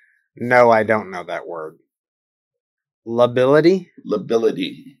 No, I don't know that word. Lability?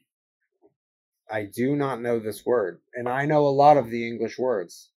 Lability. I do not know this word. And I know a lot of the English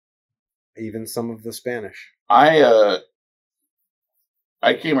words. Even some of the Spanish. I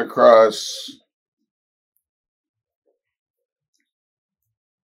came across...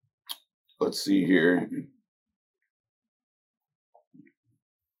 Let's see here.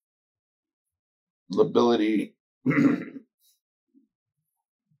 Lability.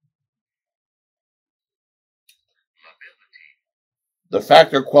 The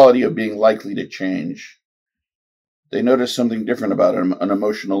fact or quality of being likely to change. They notice something different about an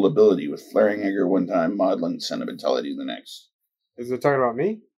emotional lability, with flaring anger one time, maudlin sentimentality the next. Is it talking about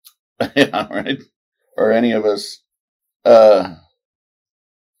me? Yeah, right. Or any of us.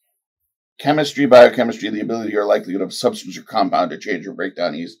 Chemistry, biochemistry, the ability or likelihood of a substance or compound to change or break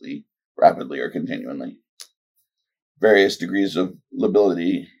down easily, rapidly, or continually. Various degrees of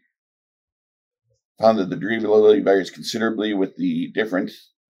lability. Found that the degree of lability varies considerably with the different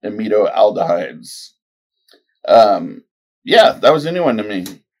amido aldehydes. Yeah, that was a new one to me.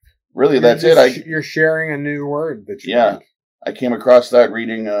 really, that's it. You're sharing a new word that you yeah. learned. I came across that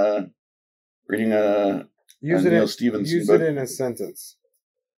reading a Neil Stephenson use book. it in a sentence.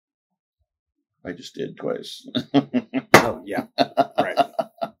 I just did twice. Oh yeah, right.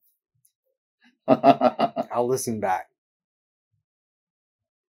 I'll listen back.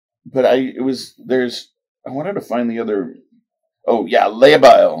 But I wanted to find the other. Oh yeah,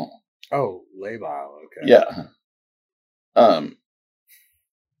 labile. Oh, labile. Okay. Yeah.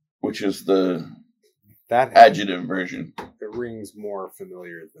 Which is the that adjective version. It rings more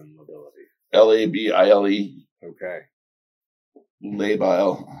familiar than lability. Labile. Okay.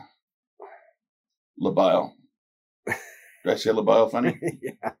 Labile. Labile. Did I say labile funny?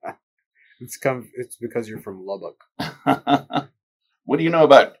 Yeah. It's because you're from Lubbock. What do you know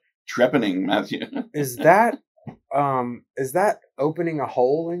about trepanning, Matthew? Is that opening a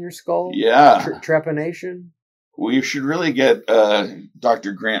hole in your skull? Yeah. Trepanation? We should really get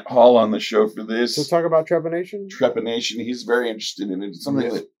Dr. Grant Hall on the show for this. So talk about trepanation? Trepanation. He's very interested in it. It's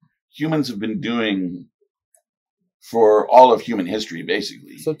something that humans have been doing for all of human history,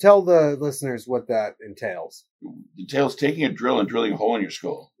 basically. So tell the listeners what that entails. It entails taking a drill and drilling a hole in your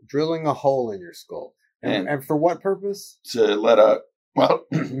skull. Drilling a hole in your skull. And for what purpose? To let out, well,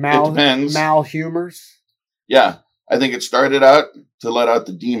 it depends. Malhumors? Yeah. I think it started out to let out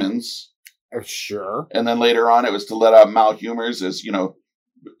the demons. Sure. And then later on, it was to let out malhumors as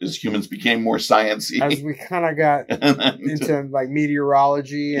humans became more sciencey. As we kind of got into like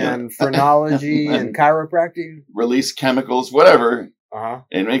meteorology and phrenology and chiropractic. Release chemicals, whatever. Uh-huh.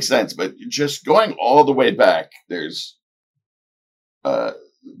 It makes sense. But just going all the way back, there's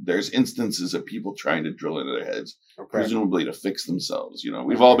instances of people trying to drill into their heads, presumably to fix themselves.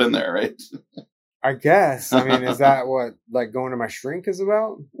 We've all been there, right? I guess. I mean, is that what like going to my shrink is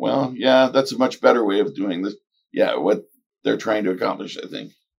about? Well, yeah, that's a much better way of doing this. Yeah, what they're trying to accomplish, I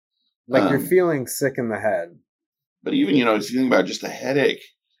think. Like you're feeling sick in the head. But even, feeling about just a headache,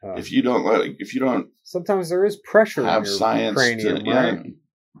 if you don't sometimes there is pressure have in your science cranium, right?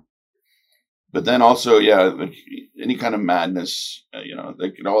 But then also, like any kind of madness, they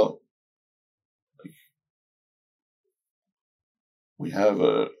could all. We have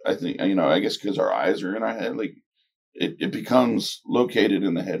I think, I guess because our eyes are in our head, like it becomes located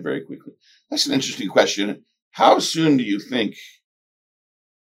in the head very quickly. That's an interesting question. How soon do you think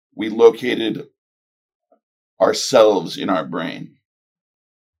we located ourselves in our brain?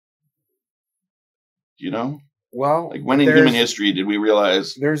 Do you know? Well, like when in human history did we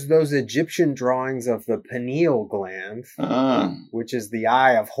realize? There's those Egyptian drawings of the pineal gland, which is the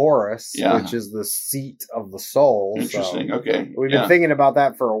eye of Horus, which is the seat of the soul. Interesting. So okay. We've been thinking about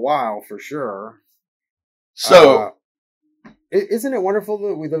that for a while, for sure. So, isn't it wonderful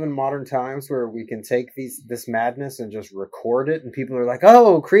that we live in modern times where we can take this madness and just record it, and people are like,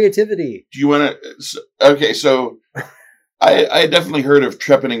 "Oh, creativity." Do you want to? Okay, so I definitely heard of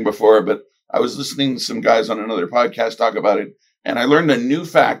trepanning before, but I was listening to some guys on another podcast talk about it, and I learned a new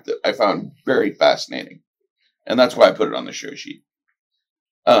fact that I found very fascinating, and that's why I put it on the show sheet.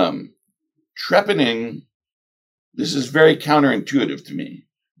 Trepanning, this is very counterintuitive to me,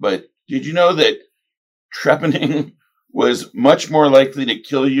 but did you know that trepanning was much more likely to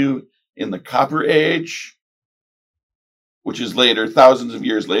kill you in the Copper Age, which is later, thousands of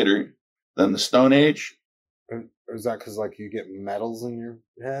years later, than the Stone Age? Is that because like you get metals in your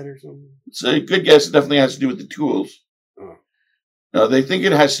head or something? It's a good guess. It definitely has to do with the tools. Oh. No, they think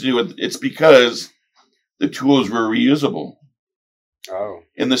it has to do with, it's because the tools were reusable. Oh.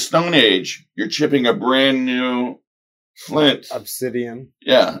 In the Stone Age, you're chipping a brand new flint. Obsidian.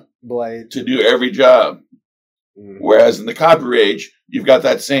 Yeah. Blade. To do every job. Mm. Whereas in the Copper Age, you've got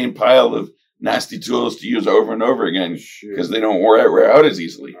that same pile of nasty tools to use over and over again because they don't wear out as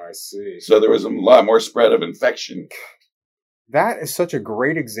easily. I see. So there was a lot more spread of infection. That is such a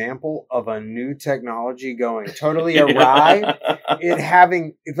great example of a new technology going totally awry. At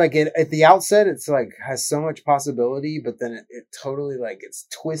the outset, it's like has so much possibility, but then it totally like it's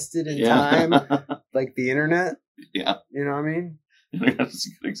twisted in time, like the internet. Yeah, you know what I mean. That's a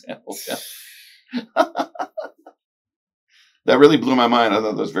good example. Yeah. That really blew my mind. I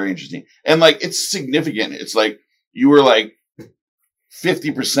thought that was very interesting. And like, it's significant. It's like you were like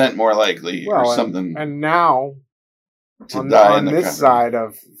 50% more likely or something. And now to die on this side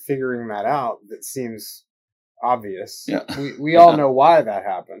of figuring that out, that seems obvious. Yeah. We all know why that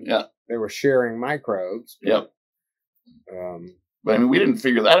happened. Yeah. They were sharing microbes. But, but I mean, we didn't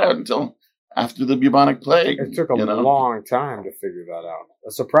figure that out until after the bubonic plague. It took a long time to figure that out.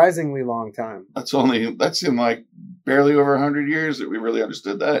 A surprisingly long time. That's in like barely over 100 years that we really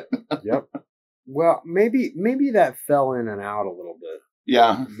understood that. Yep. Well, maybe that fell in and out a little bit.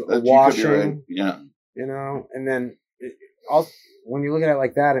 Yeah. Washing. Yeah. You know, and then also, when you look at it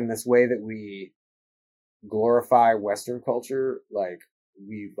like that, in this way that we glorify Western culture, like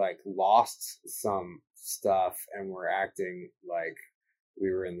we like lost some stuff and we're acting like we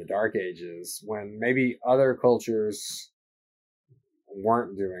were in the Dark Ages when maybe other cultures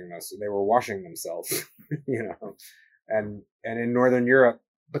weren't doing this. They were washing themselves, you know, and in Northern Europe,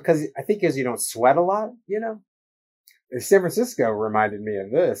 because I think as you don't sweat a lot, you know, San Francisco reminded me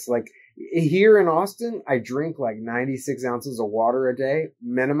of this. Like here in Austin, I drink like 96 ounces of water a day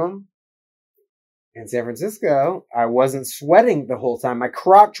minimum. In San Francisco, I wasn't sweating the whole time. My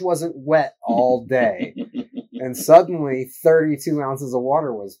crotch wasn't wet all day. And suddenly 32 ounces of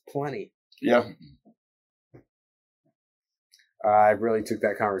water was plenty. Yeah. I really took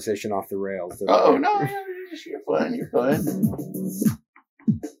that conversation off the rails. Oh, no. You're fine. You're fine.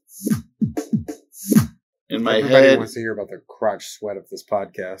 In my Everybody head. wants to hear about the crotch sweat of this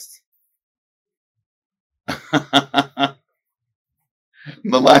podcast.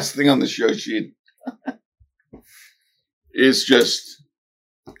 The last thing on the show sheet is just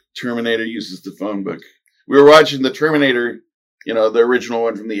Terminator uses the phone book. We were watching the Terminator, you know, the original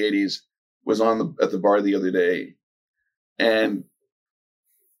one from the 80s, was on at the bar the other day. And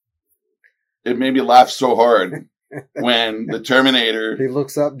it made me laugh so hard when the Terminator, he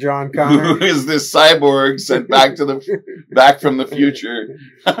looks up John Connor, who is this cyborg sent back from the future,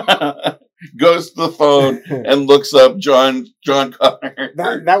 goes to the phone and looks up John Connor.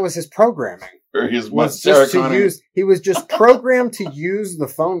 That was his programming. Or his was just to use. He was just programmed to use the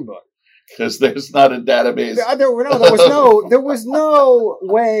phone book because there's not a database. There was no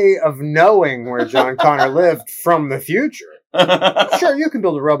way of knowing where John Connor lived from the future. Sure, you can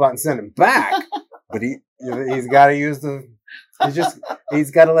build a robot and send him back, but he's got to use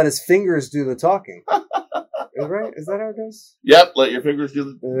he's got to let his fingers do the talking. Right? Is that how it goes? Yep, let your fingers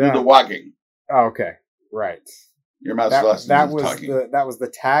do the walking. Oh, okay, right. Your mouth's talking. That was the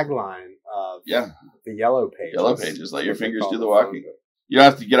tagline of the Yellow Pages. Yellow Pages, let your fingers do the walking. You don't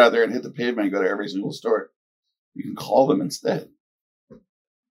have to get out there and hit the pavement and go to every single store. You can call them instead.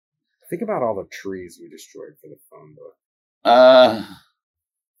 Think about all the trees we destroyed for the phone book.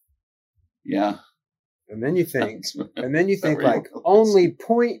 Yeah. And then you think like only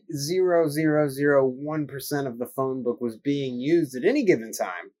 0.0001% of the phone book was being used at any given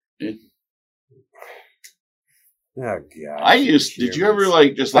time. Oh God! Did you ever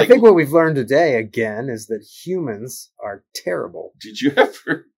I think what we've learned today again is that humans are terrible. Did you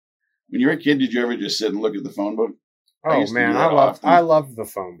ever, when you were a kid, did you ever just sit and look at the phone book? Oh man, I loved the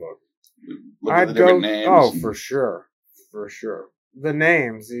phone book. Look at the different names. Oh, for sure. The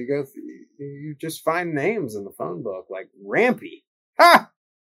names you just find names in the phone book like Rampy. Ha!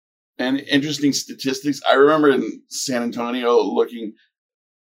 And interesting statistics. I remember in San Antonio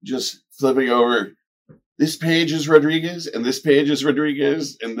flipping over. This page is Rodriguez, and this page is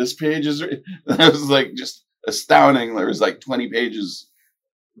Rodriguez, and this page is... That was like just astounding. There was like 20 pages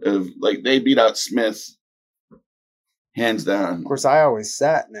of like they beat out Smith hands down. Of course, I always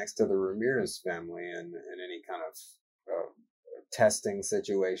sat next to the Ramirez family in any kind of testing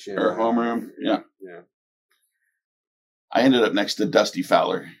situation. Or homeroom, yeah. Yeah. I ended up next to Dusty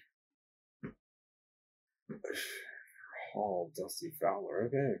Fowler. Oh, Dusty Fowler.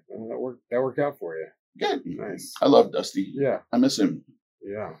 Okay. Well, that worked out for you. Good. Nice. I love Dusty. Yeah. I miss him.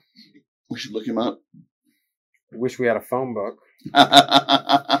 Yeah. We should look him up. Wish we had a phone book.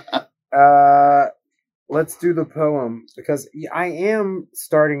 Let's do the poem because I am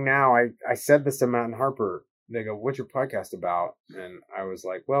starting now. I said this to Matt and Harper. They go, "What's your podcast about?" And I was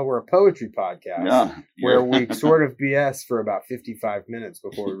like, "Well, we're a poetry podcast where we sort of BS for about 55 minutes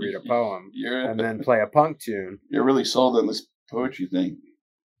before we read a poem and then play a punk tune." You're really sold on this poetry thing.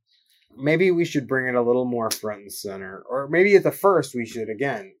 Maybe we should bring it a little more front and center. Or maybe at the first we should,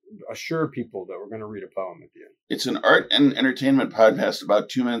 again, assure people that we're going to read a poem at the end. It's an art and entertainment podcast about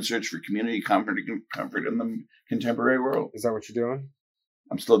 2 men search for community, comfort in the contemporary world. Is that what you're doing?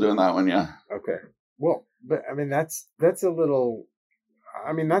 I'm still doing that one, yeah. Okay. Well, but I mean, that's a little...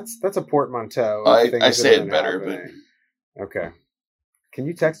 I mean, that's a portmanteau. I say it better, but... Okay. Can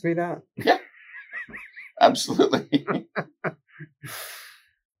you text me that? Yeah. Absolutely.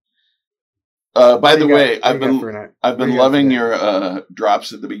 By the way, I've been loving your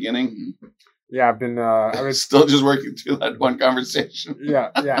drops at the beginning. Yeah, I've been still just working through that one conversation. Yeah.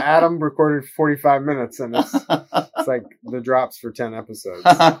 Adam recorded 45 minutes, and it's like the drops for 10 episodes.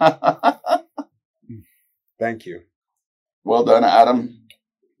 Thank you. Well done, Adam.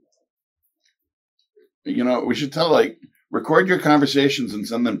 You know, we should record your conversations and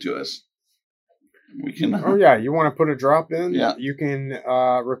send them to us. We can. Oh yeah, you want to put a drop in? Yeah. You can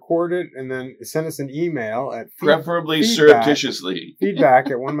record it and then send us an email at preferably surreptitiously.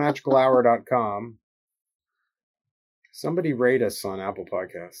 feedback@oneMagicalHour.com. Somebody rate us on Apple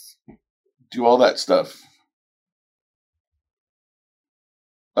Podcasts. Do all that stuff.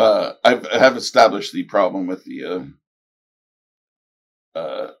 I have established the problem with the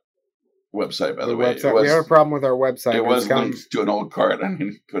website. By the way, we have a problem with our website. It was linked to an old card.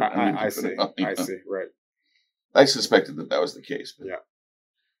 I see. Right. I suspected that was the case. But yeah.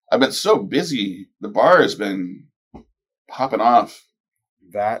 I've been so busy. The bar has been popping off.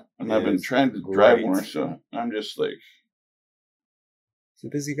 I've been trying to drive more, so I'm just like. He's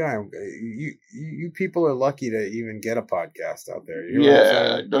a busy guy. You people are lucky to even get a podcast out there. You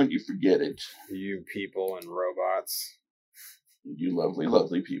know don't you forget it. You people and robots. You lovely,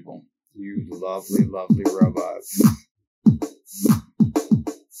 lovely people. You lovely, lovely robots.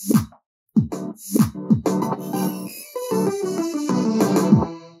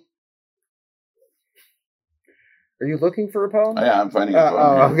 Are you looking for a poem? Yeah, I'm finding a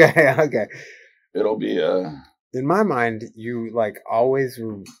poem. Okay. It'll be in my mind, you always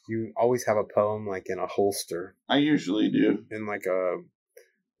have a poem like in a holster. I usually do. In like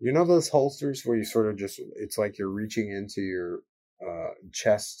those holsters where you sort of it's like you're reaching into your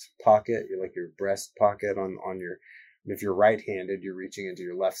chest pocket, your breast pocket on your. If you're right-handed, you're reaching into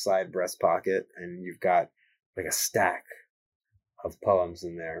your left side breast pocket, and you've got like a stack of poems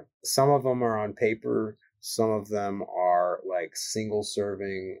in there. Some of them are on paper. Some of them are like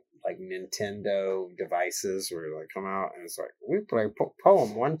single-serving, like Nintendo devices where they come out and it's like, we play a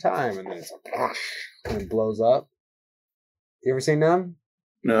poem one time, and then it's like, and it blows up. You ever seen them?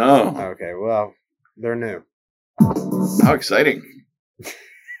 No. Okay, well, they're new. How exciting.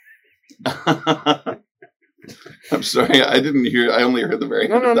 I'm sorry, I didn't hear. I only heard the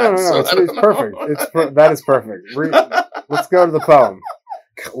very end. No. It's perfect. That is perfect. Let's go to the poem.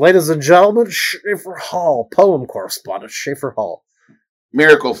 Ladies and gentlemen, Schaefer Hall, poem correspondent, Schaefer Hall.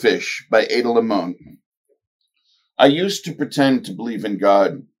 Miracle Fish by Ada Limon. I used to pretend to believe in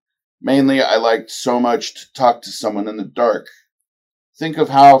God. Mainly, I liked so much to talk to someone in the dark. Think of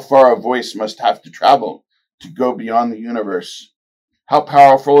how far a voice must have to travel to go beyond the universe. How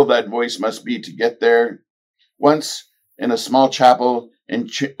powerful that voice must be to get there. Once, in a small chapel in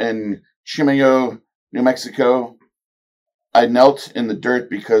Chimayo, New Mexico, I knelt in the dirt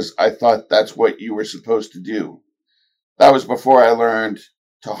because I thought that's what you were supposed to do. That was before I learned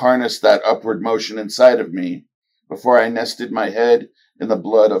to harness that upward motion inside of me, before I nested my head in the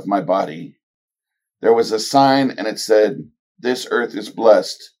blood of my body. There was a sign, and it said, "This earth is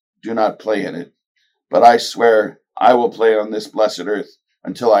blessed. Do not play in it. But I swear I will play on this blessed earth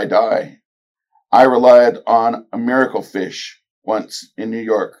until I die." I relied on a miracle fish once in New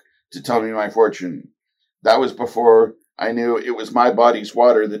York to tell me my fortune. That was before I knew it was my body's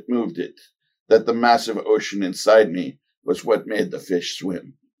water that moved it, that the massive ocean inside me was what made the fish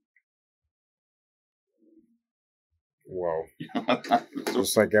swim. Whoa.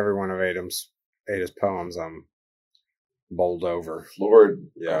 Just like every one of Ada's poems, I'm bowled over. Lord.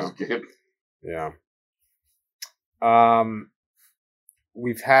 Yeah. Yeah.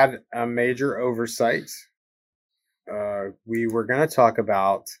 We've had a major oversight. We were going to talk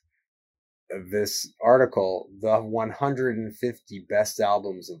about this article, the 150 best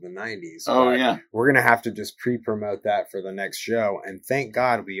albums of the 90s. Oh, yeah. We're going to have to just pre-promote that for the next show. And thank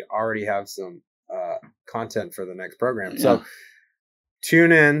God we already have some content for the next program. Yeah. So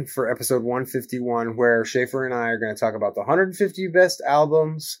tune in for episode 151, where Schaefer and I are going to talk about the 150 best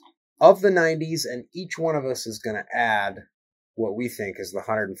albums of the 90s. And each one of us is going to add what we think is the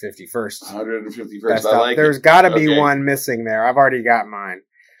 151st. 151st. I like There's got to be one missing there. I've already got mine.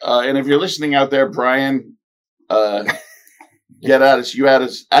 And if you're listening out there, Brian, get at us. You add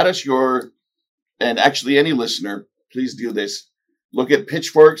us your, and actually any listener, please do this. Look at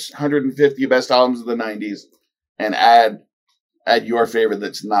Pitchfork's 150 best albums of the 90s and add your favorite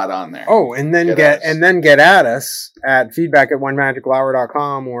that's not on there. Oh, and then get at us at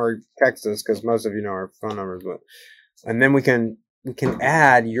feedback@onemagicalhour.com or text us, because most of you know our phone numbers, and then we can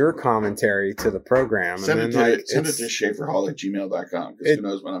add your commentary to the program. Send it to schaeferhall@gmail.com, because who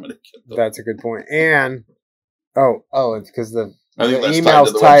knows when I'm going to get them. That's a good point. And it's because the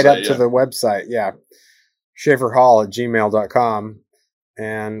email's tied up to the website. Yeah. schaeferhall@gmail.com.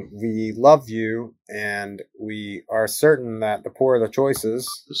 And we love you, and we are certain that the poorer the choices,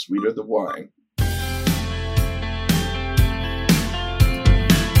 the sweeter the wine.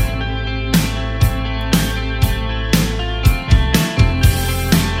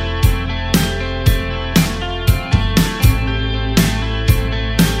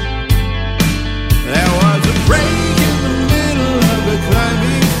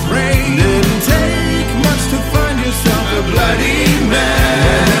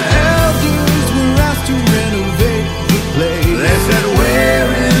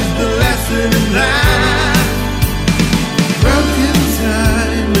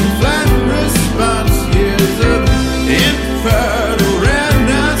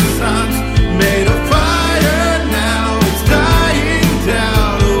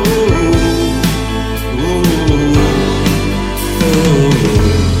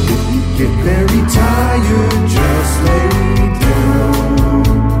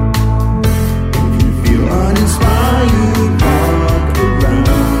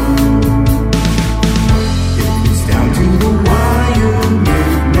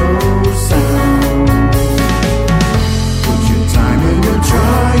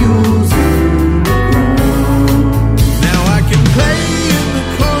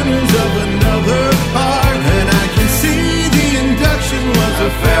 a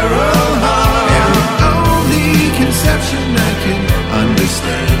feral heart. And the only conception I can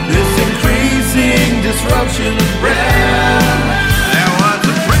understand is increasing disruption of breath. There was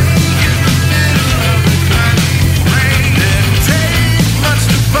a break in the middle of the crashing rain. Didn't take much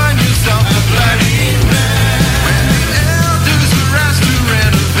to find yourself a bloody man. When the elders were asked to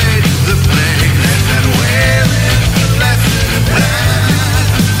renovate the place, they said, well, it's a lesson in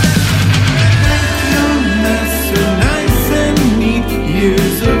that. Make your mess so nice and neat.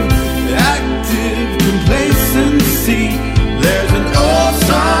 Years of active complacency. There's an old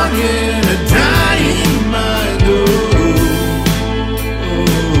song in a dying mind. Oh,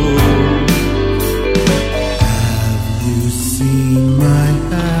 have you seen my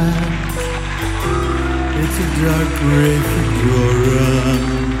hat? It's a dark gray fedora,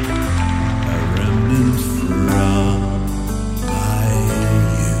 a remnant from my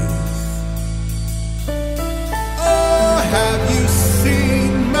youth. Oh, have you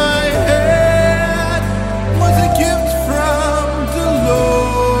seen my head? Was a gift from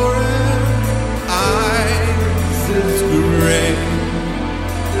Dolores. Eyes as gray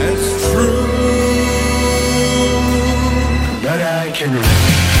as true. But I can raise